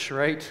church,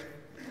 right?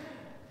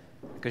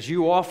 Because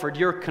you offered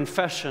your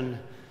confession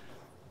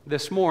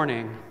this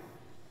morning,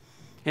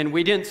 and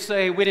we didn't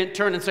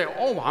turn and say,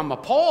 "Oh, I'm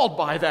appalled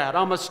by that.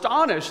 I'm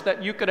astonished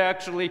that you could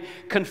actually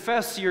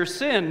confess your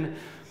sin."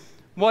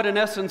 What in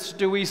essence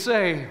do we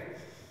say?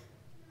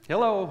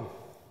 "Hello.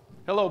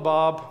 Hello,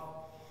 Bob.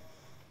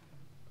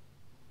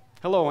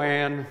 Hello,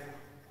 Ann.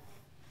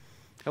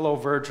 Hello,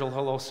 Virgil.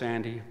 Hello,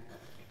 Sandy.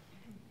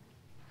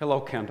 Hello,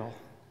 Kendall.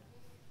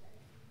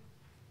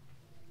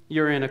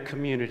 You're in a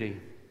community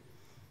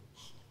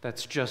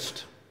that's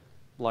just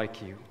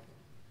like you."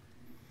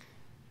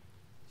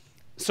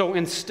 So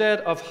instead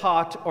of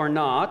hot or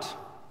not,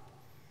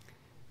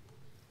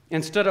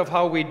 instead of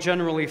how we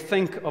generally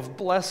think of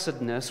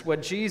blessedness,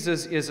 what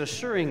Jesus is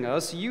assuring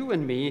us, you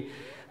and me,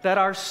 that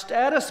our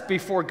status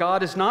before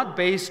God is not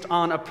based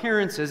on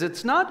appearances.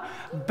 It's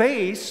not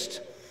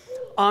based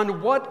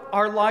on what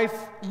our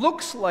life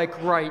looks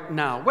like right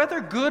now, whether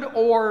good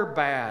or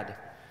bad.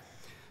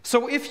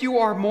 So if you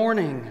are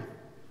mourning,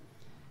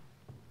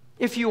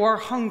 if you are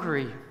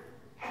hungry,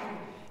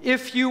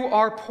 if you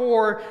are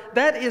poor,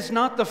 that is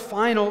not the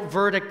final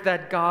verdict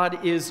that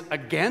God is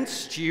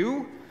against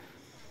you.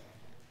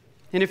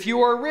 And if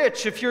you are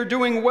rich, if you're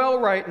doing well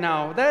right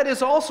now, that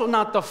is also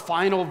not the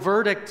final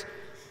verdict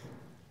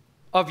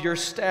of your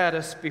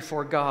status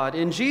before God.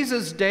 In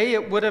Jesus' day,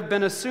 it would have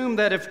been assumed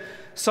that if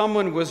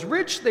someone was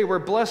rich, they were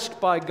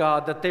blessed by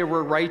God, that they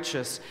were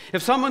righteous.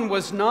 If someone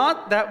was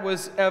not, that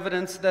was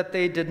evidence that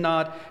they did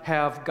not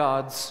have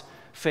God's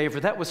favor.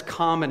 That was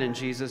common in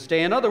Jesus'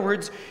 day. In other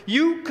words,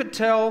 you could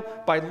tell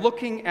by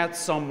looking at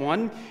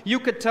someone, you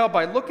could tell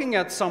by looking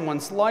at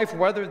someone's life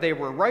whether they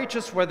were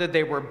righteous, whether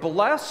they were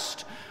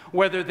blessed,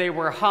 whether they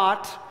were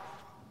hot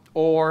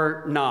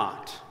or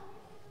not.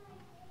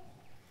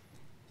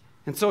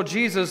 And so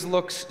Jesus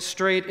looks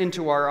straight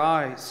into our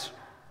eyes.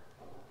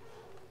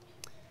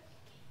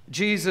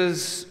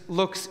 Jesus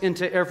looks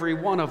into every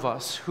one of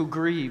us who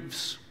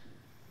grieves,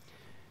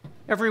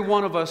 every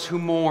one of us who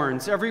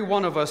mourns, every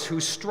one of us who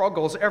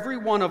struggles, every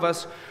one of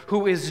us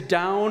who is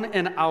down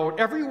and out,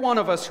 every one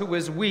of us who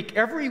is weak,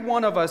 every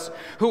one of us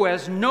who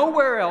has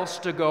nowhere else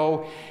to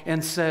go,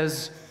 and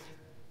says,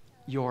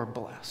 "You're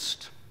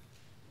blessed.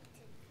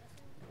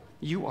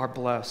 You are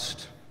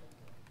blessed.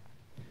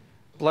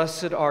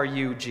 Blessed are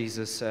you,"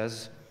 Jesus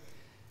says.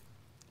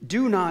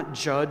 "Do not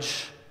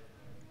judge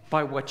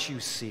by what you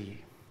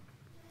see.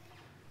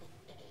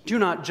 Do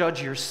not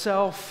judge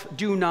yourself.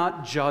 Do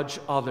not judge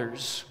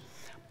others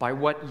by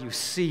what you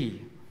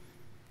see.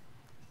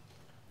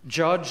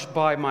 Judge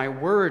by my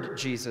word,"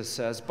 Jesus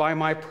says, "by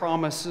my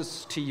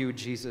promises to you,"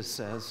 Jesus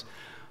says.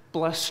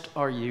 Blessed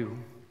are you.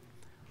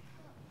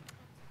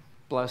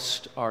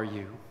 Blessed are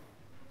you.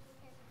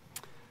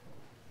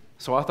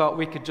 So I thought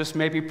we could just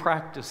maybe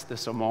practice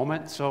this a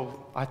moment.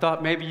 So I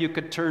thought maybe you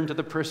could turn to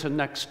the person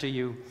next to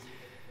you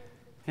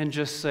and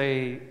just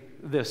say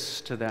this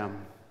to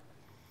them.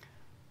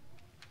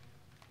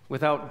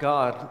 Without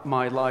God,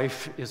 my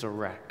life is a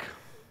wreck.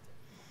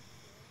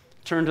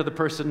 Turn to the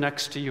person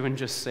next to you and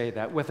just say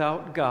that.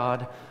 Without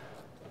God,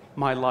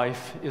 my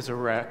life is a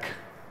wreck.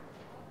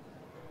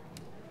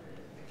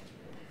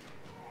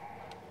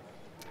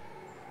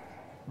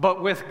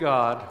 But with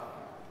God,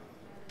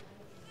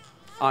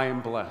 I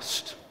am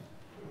blessed.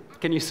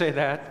 Can you say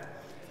that?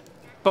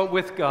 But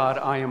with God,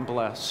 I am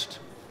blessed.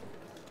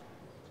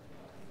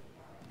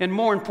 And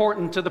more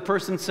important, to the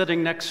person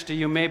sitting next to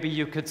you, maybe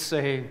you could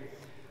say,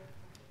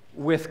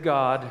 with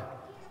God,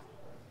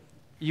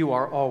 you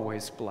are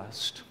always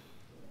blessed.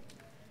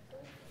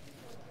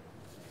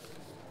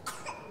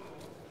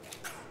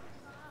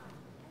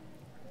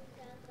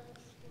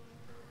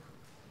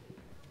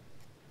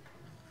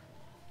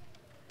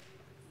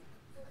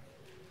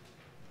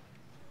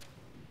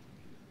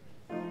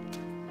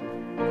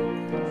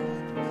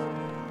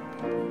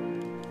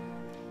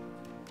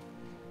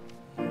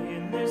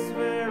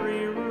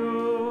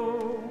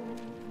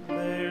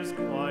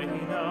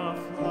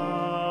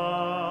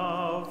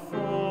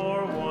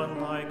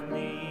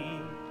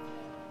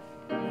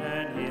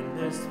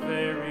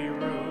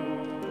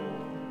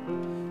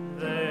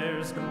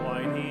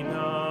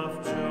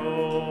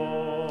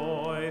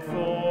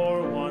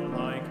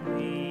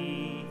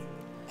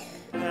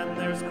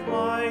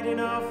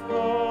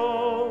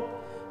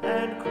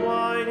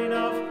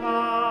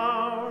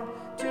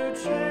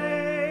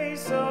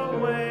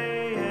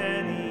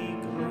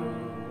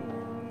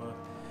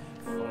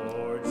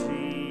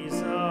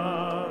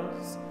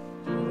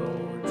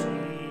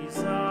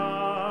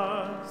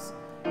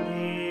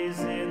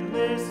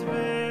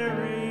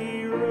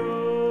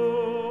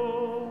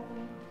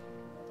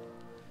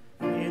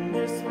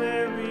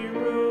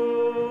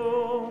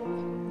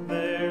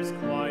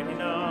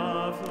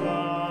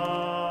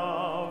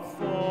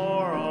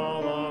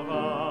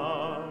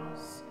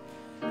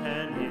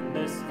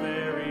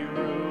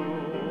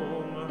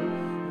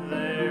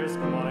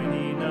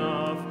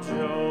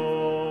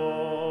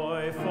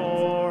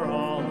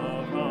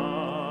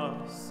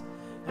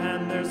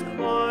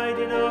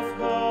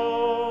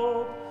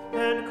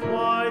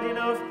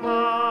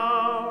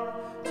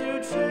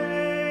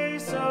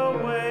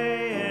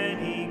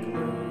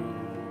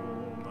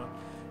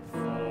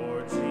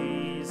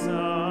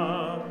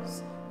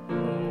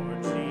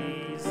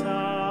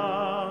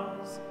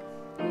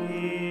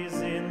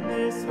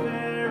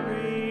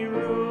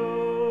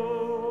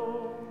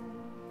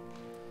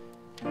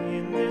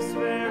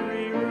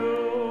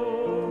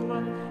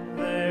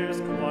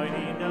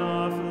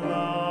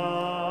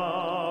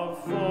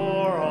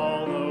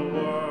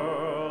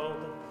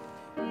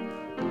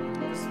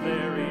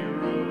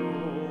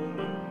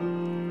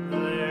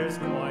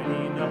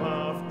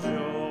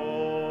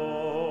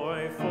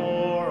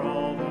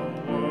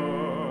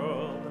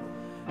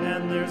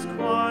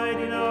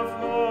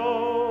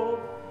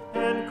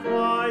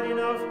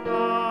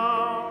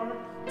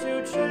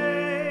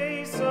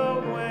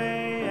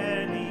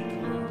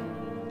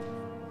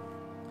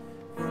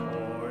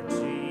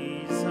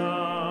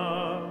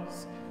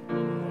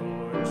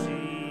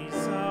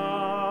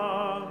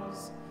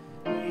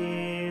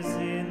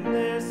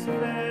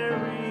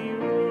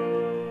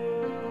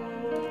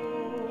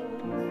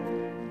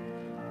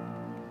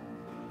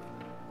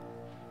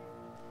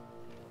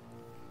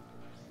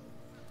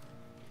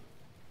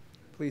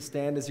 Please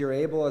stand as you're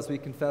able as we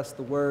confess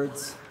the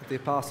words of the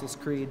Apostles'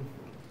 Creed.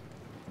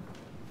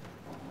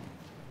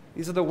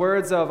 These are the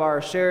words of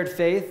our shared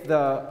faith,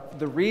 the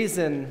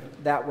reason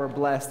that we're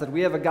blessed, that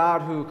we have a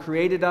God who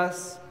created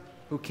us,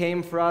 who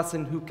came for us,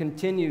 and who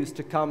continues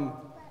to come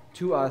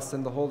to us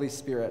in the Holy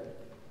Spirit.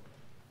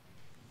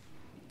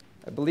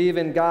 I believe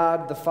in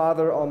God, the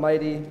Father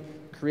Almighty,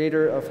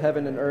 creator of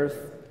heaven and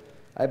earth.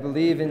 I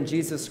believe in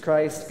Jesus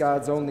Christ,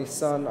 God's only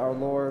Son, our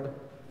Lord,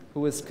 who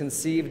was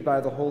conceived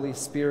by the Holy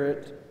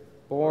Spirit,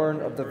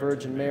 born of the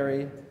Virgin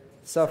Mary,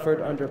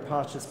 suffered under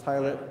Pontius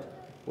Pilate,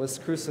 was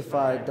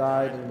crucified,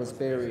 died, and was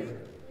buried.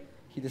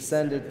 He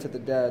descended to the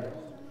dead.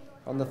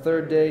 On the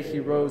third day he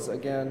rose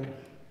again.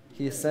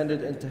 He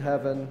ascended into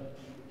heaven.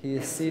 He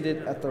is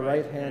seated at the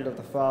right hand of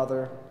the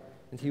Father,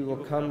 and he will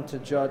come to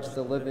judge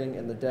the living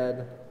and the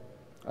dead.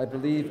 I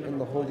believe in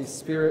the Holy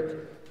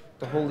Spirit,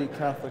 the Holy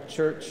Catholic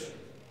Church,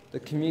 the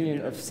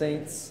communion of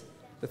saints,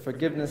 the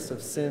forgiveness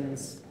of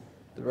sins,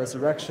 the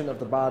resurrection of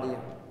the body,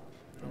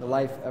 and the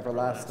life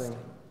everlasting.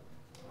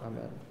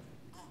 Amen.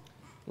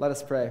 Let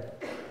us pray.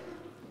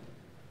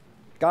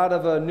 God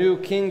of a new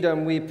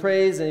kingdom, we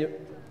praise and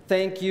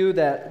thank you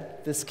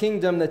that this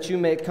kingdom that you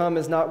make come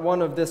is not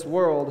one of this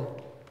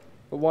world,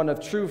 but one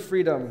of true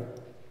freedom,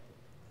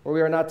 where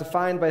we are not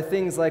defined by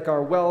things like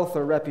our wealth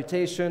or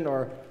reputation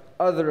or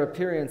other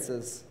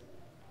appearances.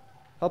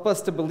 Help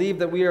us to believe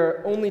that we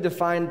are only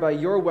defined by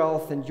your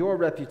wealth and your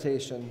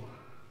reputation,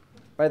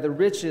 by the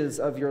riches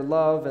of your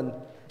love and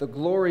the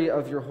glory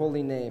of your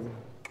holy name.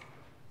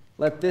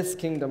 Let this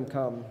kingdom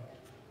come.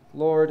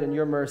 Lord, in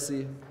your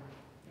mercy,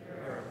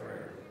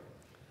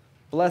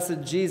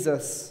 Blessed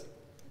Jesus,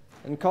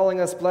 in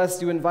calling us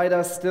blessed, you invite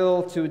us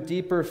still to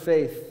deeper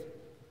faith.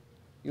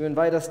 You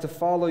invite us to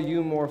follow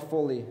you more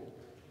fully.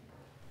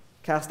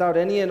 Cast out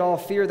any and all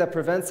fear that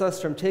prevents us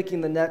from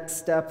taking the next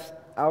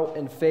step out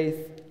in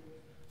faith.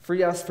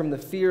 Free us from the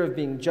fear of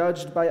being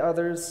judged by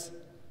others.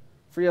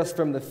 Free us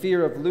from the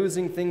fear of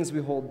losing things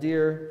we hold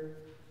dear.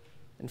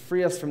 And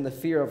free us from the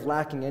fear of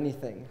lacking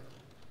anything.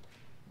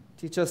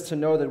 Teach us to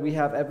know that we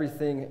have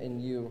everything in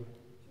you.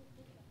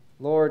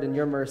 Lord, in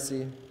your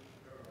mercy,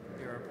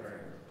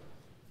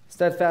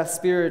 steadfast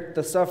Spirit,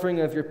 the suffering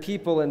of your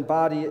people in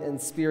body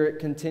and spirit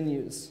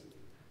continues.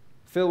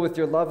 Fill with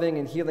your loving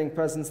and healing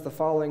presence the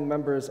following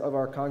members of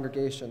our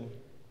congregation: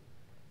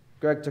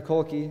 Greg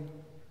Tukolke,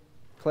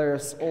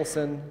 Clarice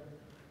Olson,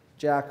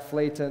 Jack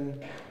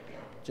Flayton,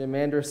 Jim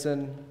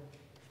Anderson,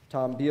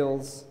 Tom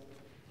Beals,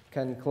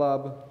 Ken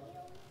Clubb,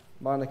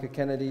 Monica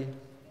Kennedy,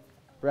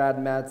 Brad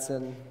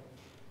Madsen,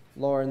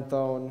 Lauren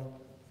Thone,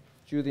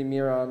 Julie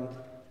Miron,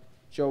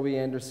 Joey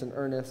Anderson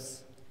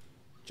Ernest,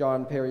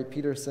 John Perry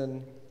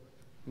Peterson,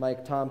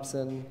 Mike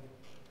Thompson,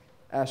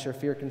 Asher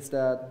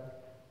Fierkenstad,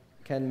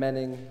 Ken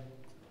Menning,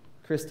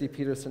 Christy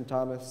Peterson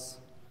Thomas,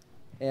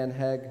 Ann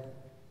Hegg,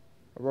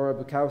 Aurora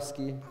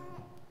Bukowski,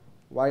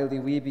 Wiley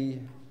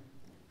Wiebe,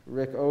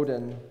 Rick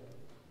Oden,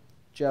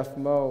 Jeff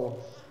Moe,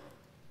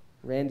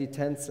 Randy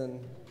Tenson,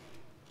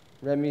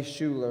 Remy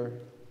Schuler,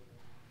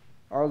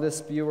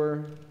 Arliss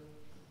Buer,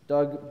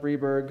 Doug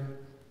Breberg,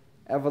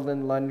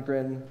 Evelyn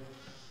Lundgren,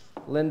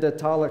 Linda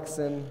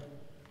Tollickson,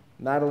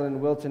 Madeline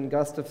Wilton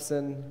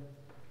Gustafson,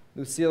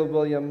 Lucille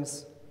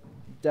Williams,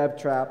 Deb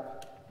Trapp,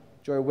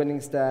 Joy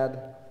Winningstad,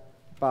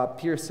 Bob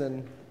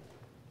Pearson,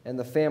 and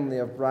the family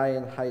of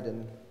Brian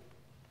Hayden.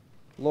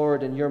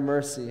 Lord, in your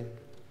mercy,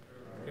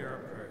 hear our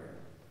prayer.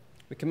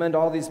 We commend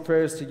all these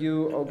prayers to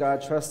you, O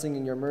God, trusting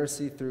in your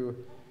mercy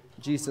through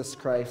Jesus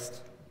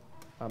Christ.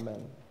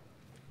 Amen.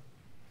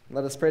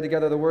 Let us pray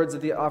together the words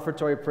of the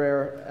offertory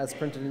prayer as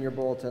printed in your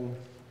bulletin.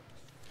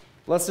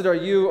 Blessed are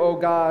you, O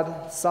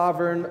God,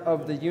 sovereign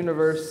of the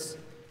universe.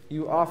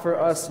 You offer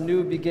us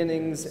new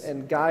beginnings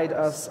and guide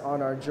us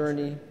on our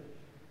journey.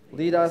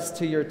 Lead us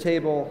to your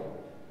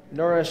table,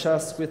 nourish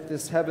us with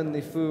this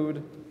heavenly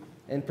food,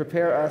 and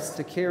prepare us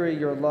to carry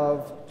your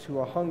love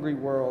to a hungry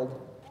world.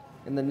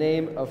 In the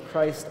name of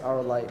Christ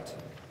our light.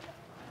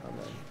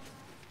 Amen.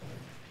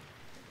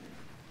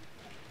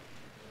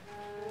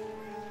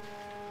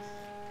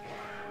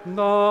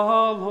 The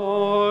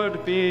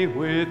Lord be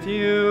with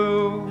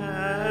you.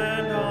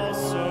 And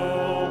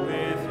also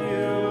with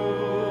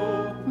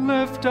you.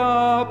 Lift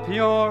up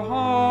your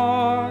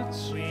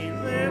hearts. We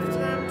lift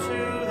them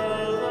to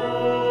the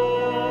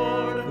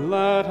Lord.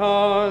 Let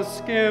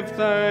us give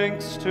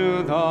thanks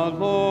to the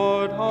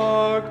Lord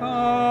our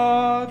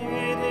God.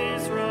 It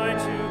is right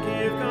to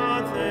give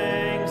God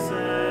thanks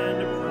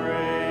and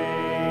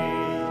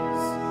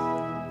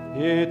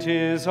praise. It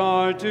is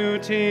our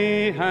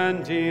duty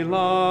and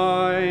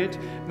delight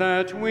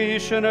that we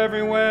should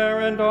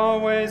everywhere and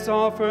always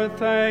offer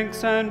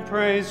thanks and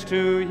praise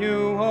to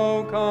you,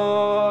 O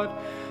God,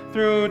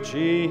 through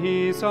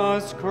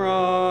Jesus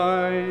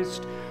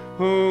Christ,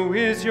 who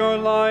is your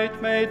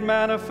light made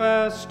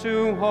manifest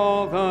to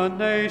all the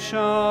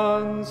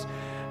nations.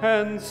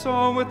 And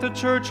so with the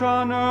church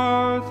on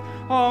earth,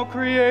 all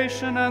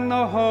creation and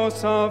the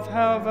hosts of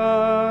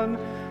heaven,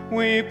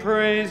 we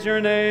praise your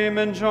name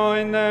and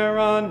join their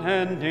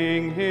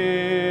unending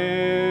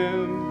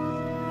hymn.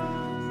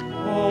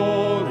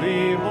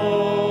 Holy,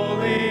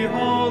 holy,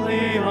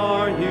 holy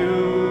are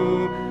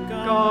you,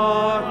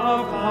 God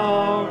of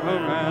power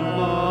and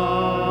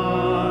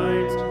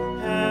might.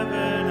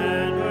 Heaven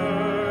and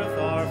earth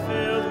are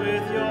filled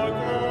with your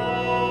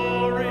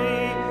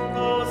glory.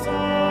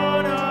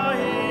 Hosanna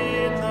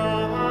in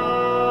the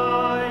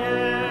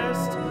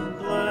highest.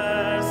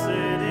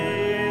 Blessed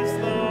is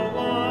the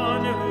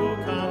one who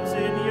comes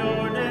in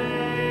your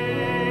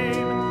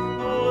name.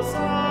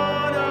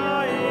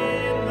 Hosanna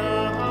in the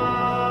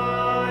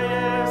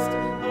highest.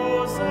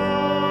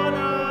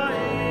 Hosanna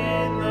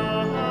in the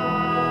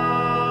highest.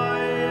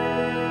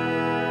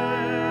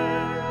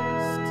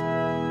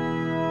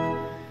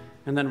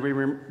 And then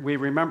we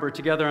remember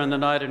together on the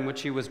night in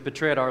which he was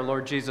betrayed, our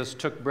Lord Jesus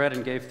took bread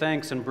and gave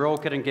thanks and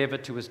broke it and gave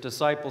it to his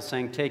disciples,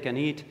 saying, "Take and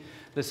eat.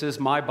 This is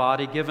my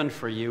body given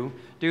for you.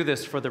 Do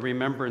this for the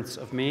remembrance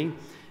of me."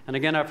 And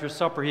again after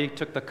supper he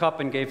took the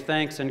cup and gave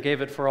thanks and gave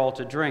it for all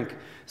to drink,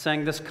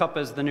 saying, "This cup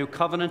is the new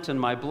covenant in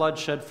my blood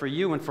shed for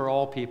you and for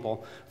all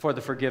people for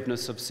the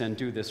forgiveness of sin.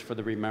 Do this for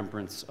the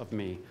remembrance of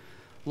me."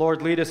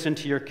 Lord, lead us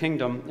into your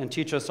kingdom and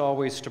teach us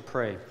always to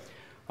pray.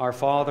 Our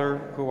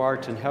Father, who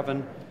art in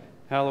heaven,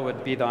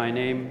 hallowed be thy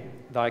name.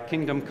 Thy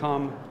kingdom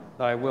come,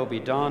 thy will be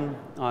done,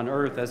 on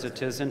earth as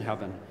it is in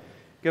heaven.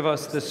 Give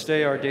us this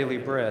day our daily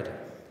bread,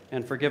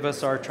 and forgive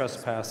us our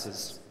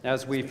trespasses,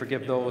 as we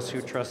forgive those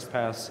who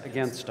trespass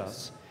against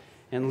us.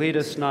 And lead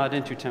us not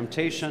into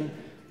temptation,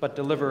 but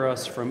deliver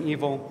us from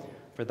evil.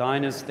 For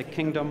thine is the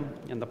kingdom,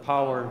 and the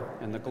power,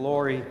 and the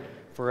glory,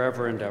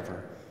 forever and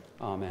ever.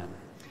 Amen.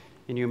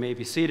 And you may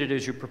be seated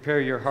as you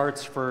prepare your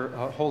hearts for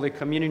Holy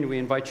Communion. We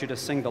invite you to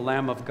sing the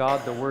Lamb of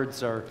God. The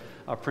words are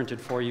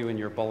printed for you in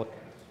your bulletin.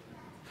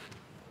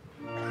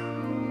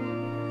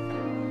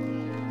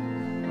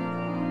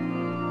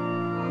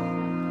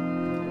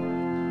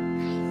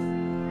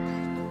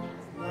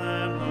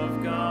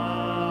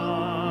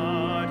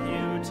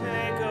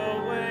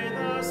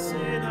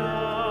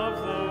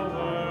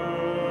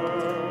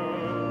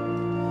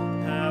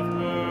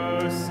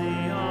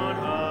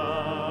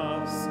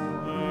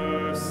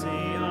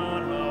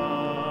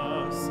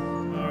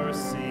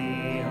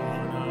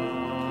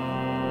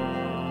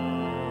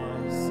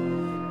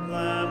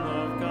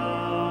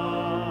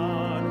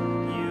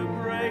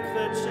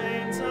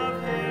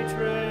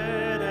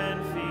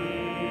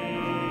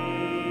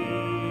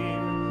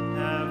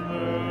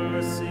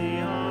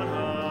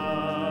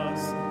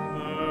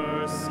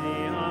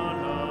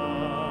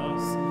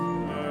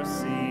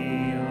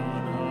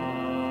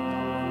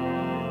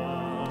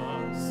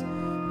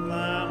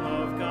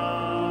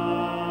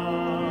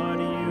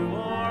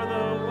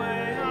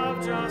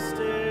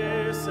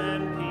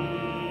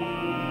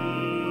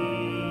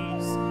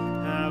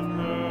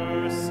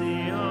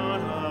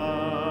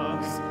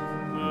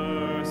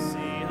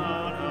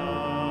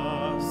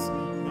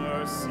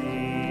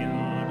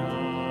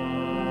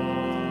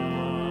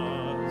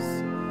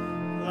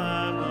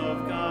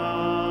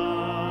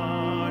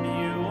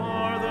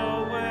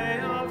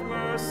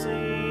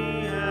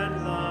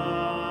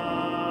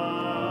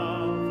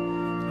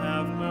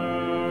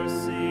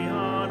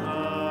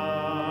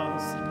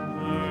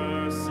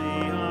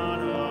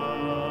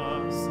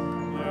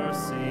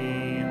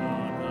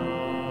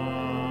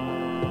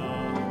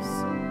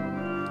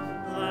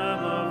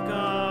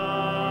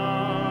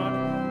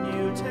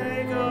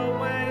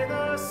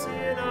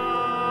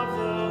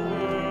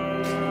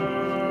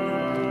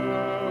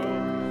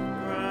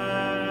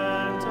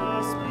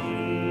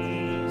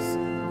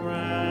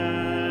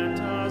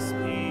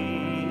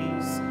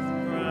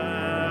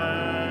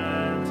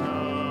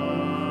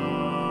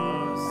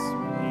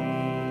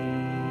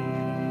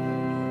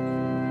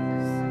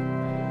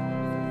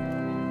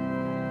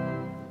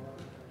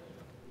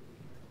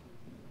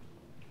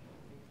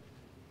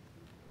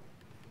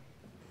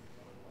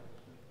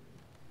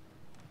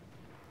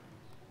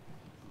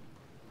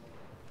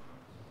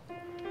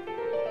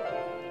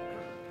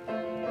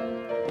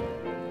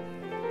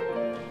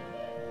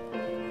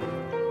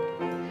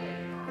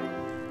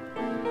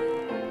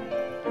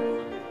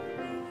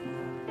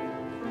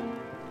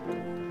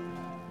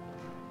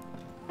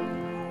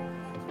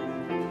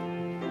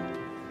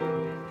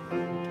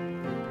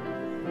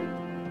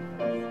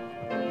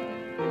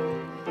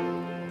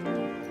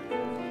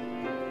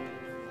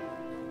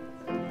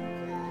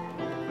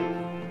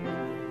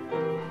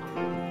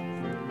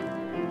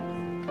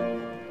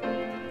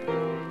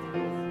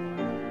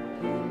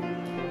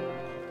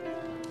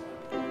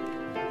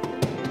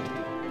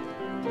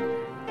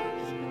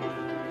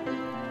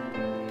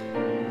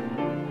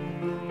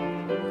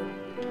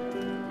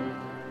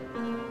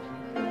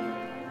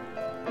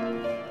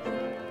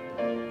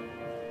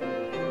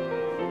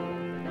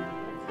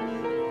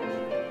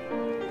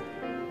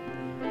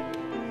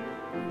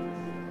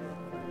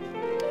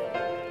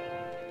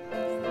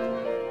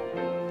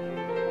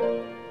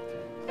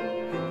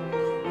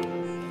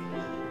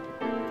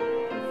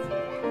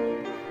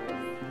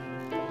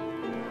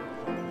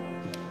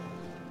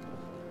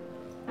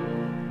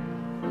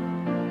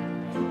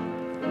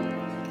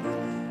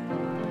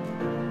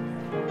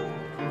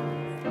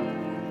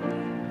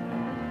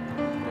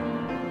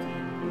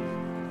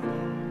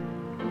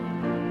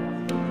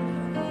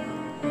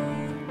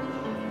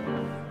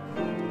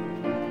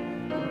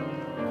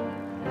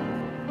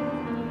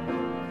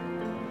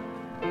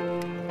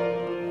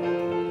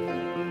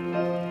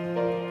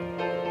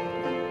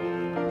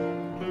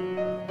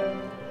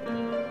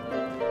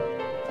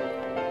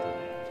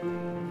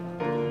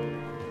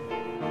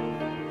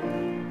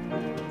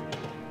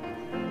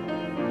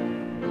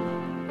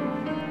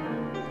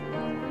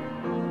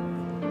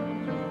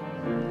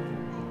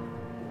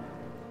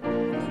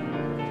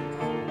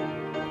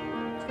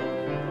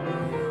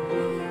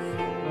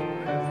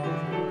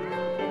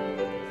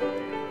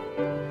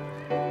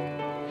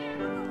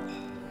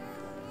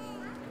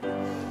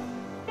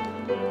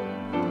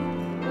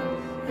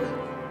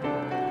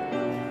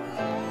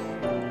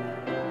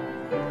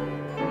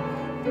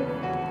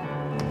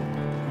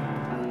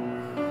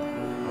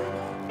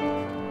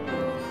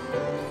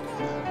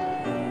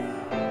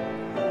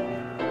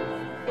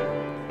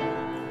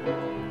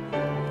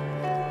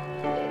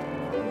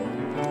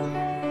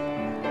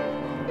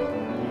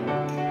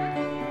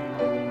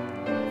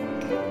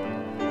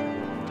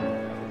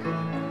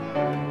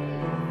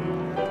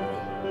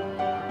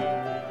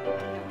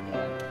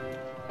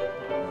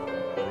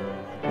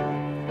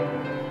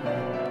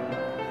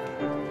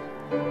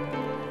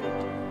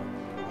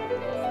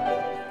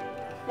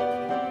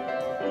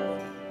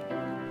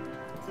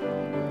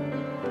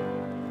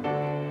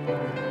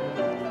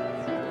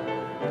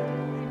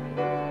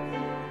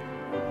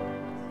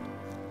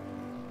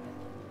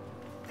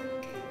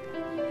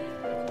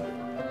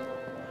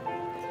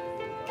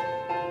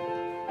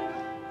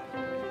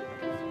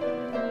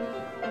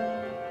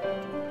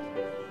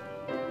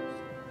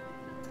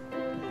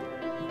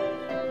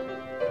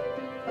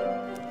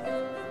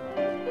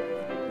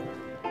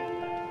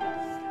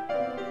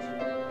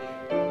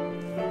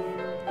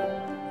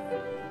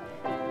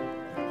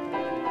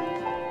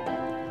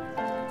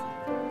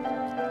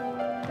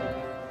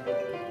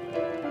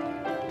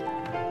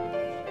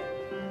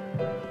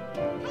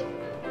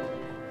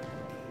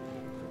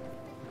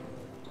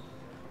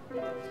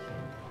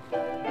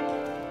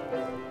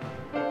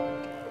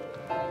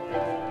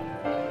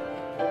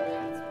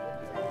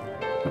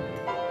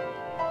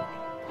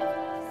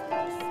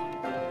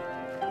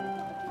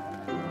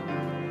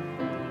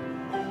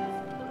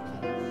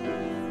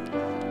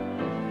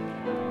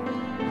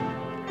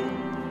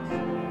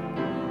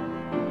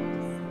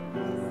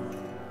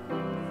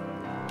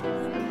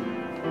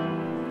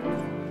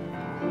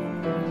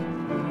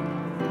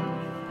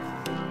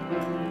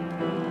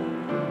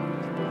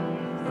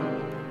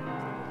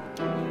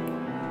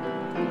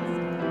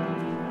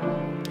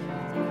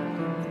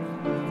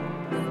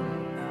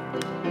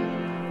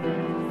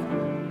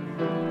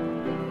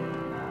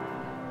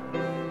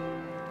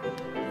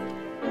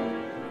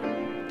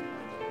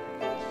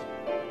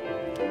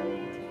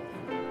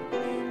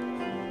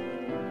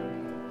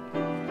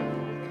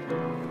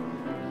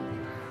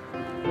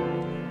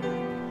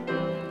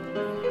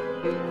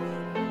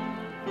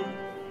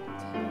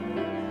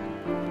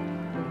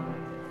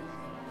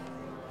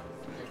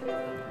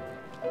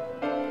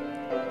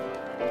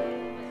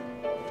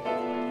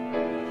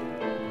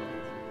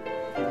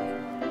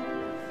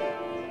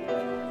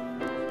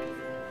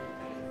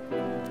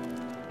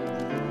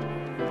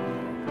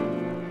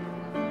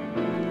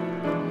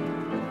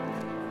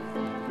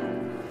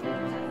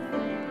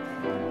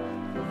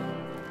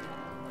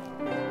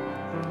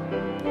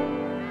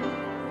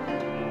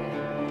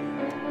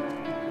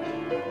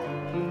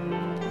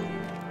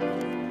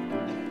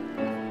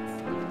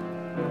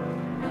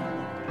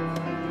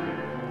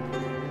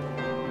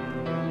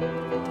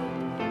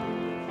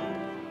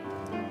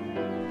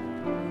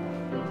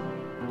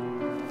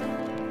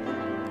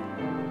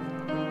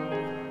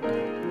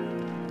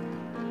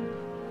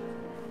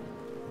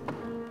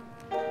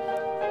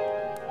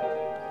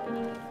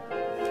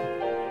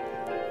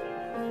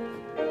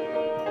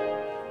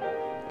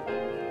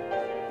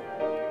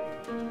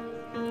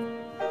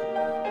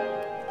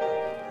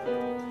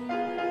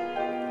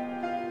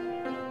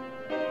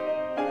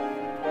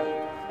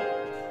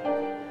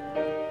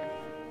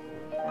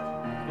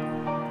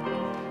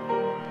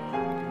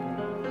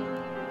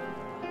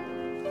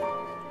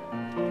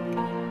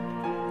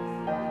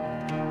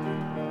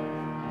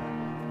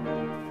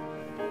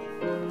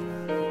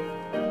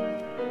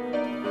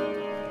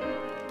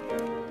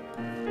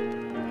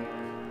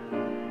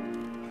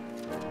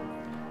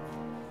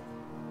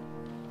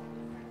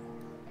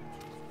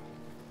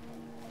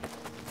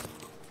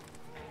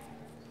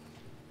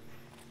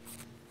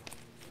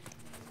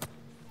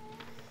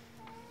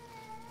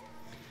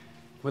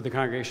 Would the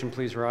congregation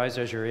please rise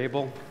as you're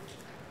able?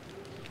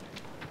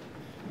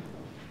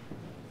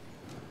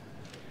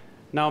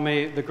 Now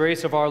may the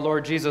grace of our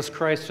Lord Jesus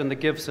Christ and the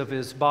gifts of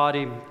his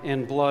body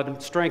and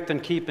blood strengthen,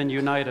 keep, and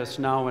unite us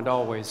now and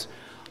always.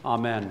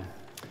 Amen.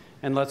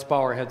 And let's bow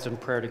our heads in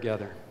prayer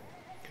together.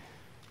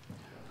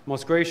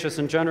 Most gracious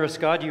and generous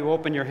God, you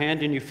open your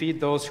hand and you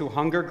feed those who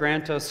hunger.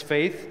 Grant us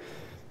faith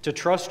to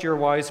trust your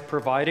wise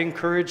providing,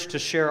 courage to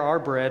share our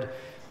bread,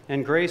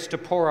 and grace to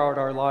pour out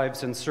our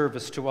lives in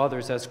service to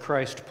others as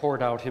Christ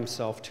poured out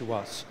himself to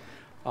us.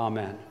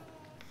 Amen.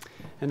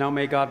 And now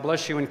may God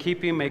bless you and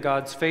keep you. May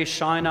God's face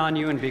shine on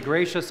you and be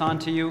gracious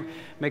unto you.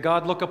 May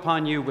God look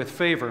upon you with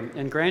favor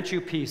and grant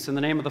you peace in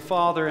the name of the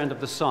Father and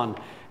of the Son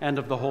and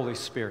of the Holy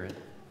Spirit.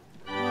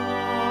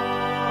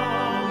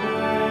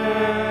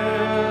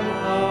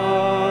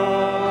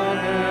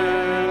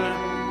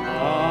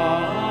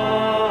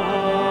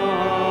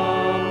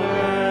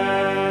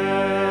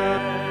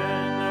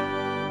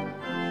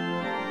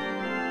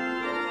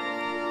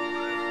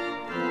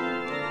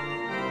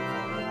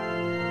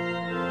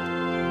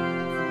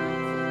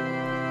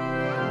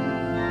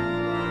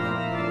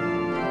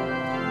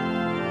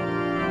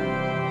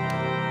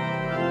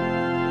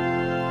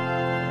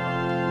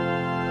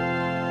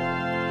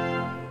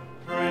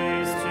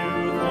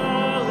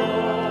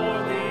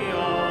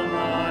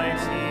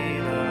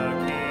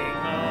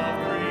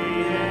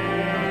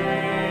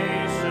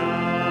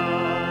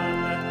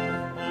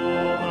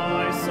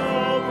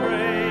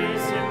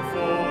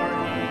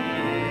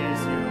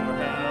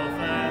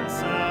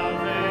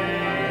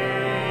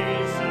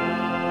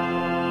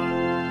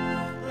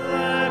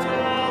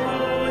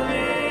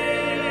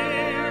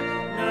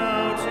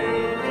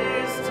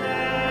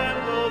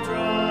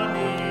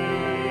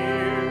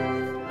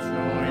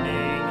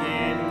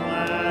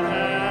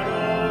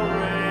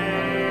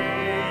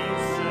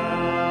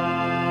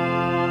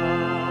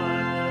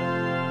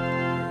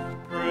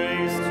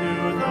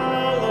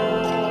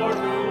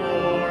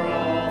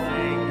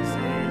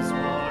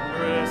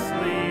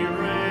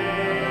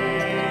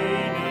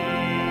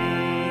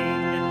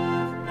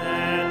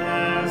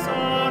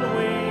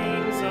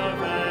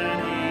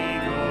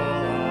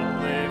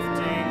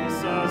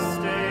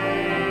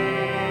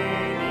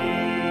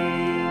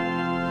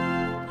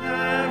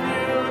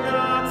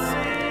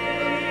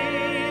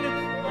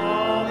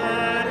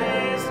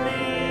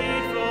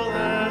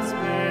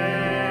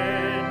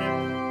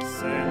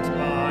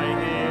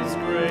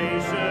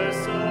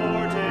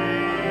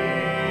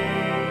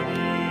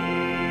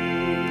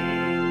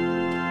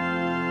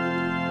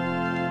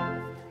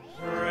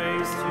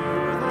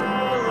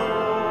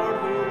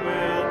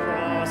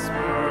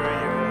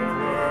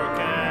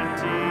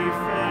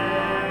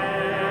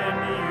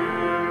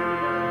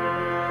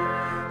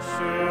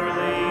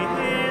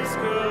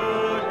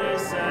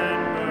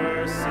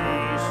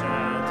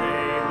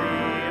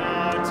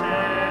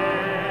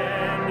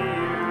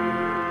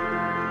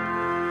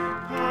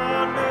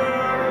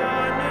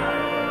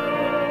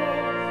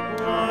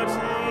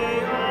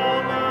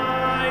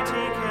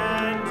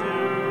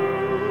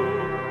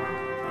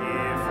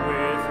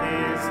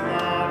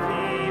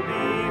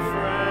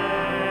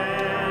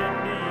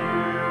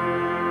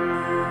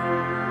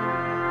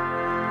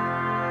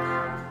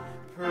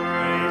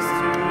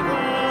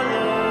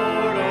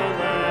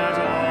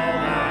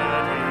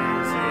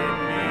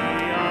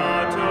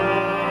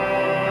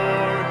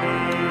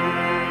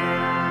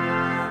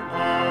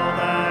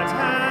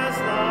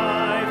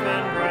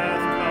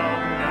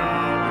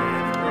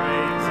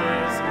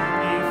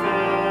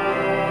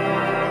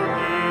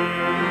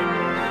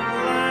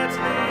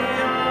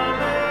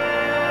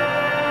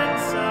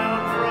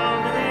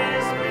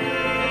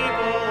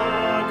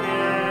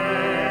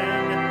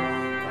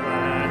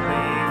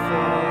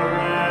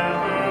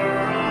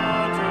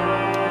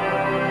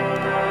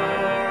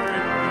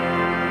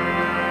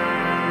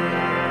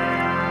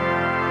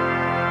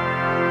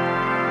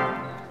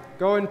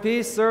 Go in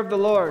peace, serve the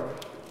Lord.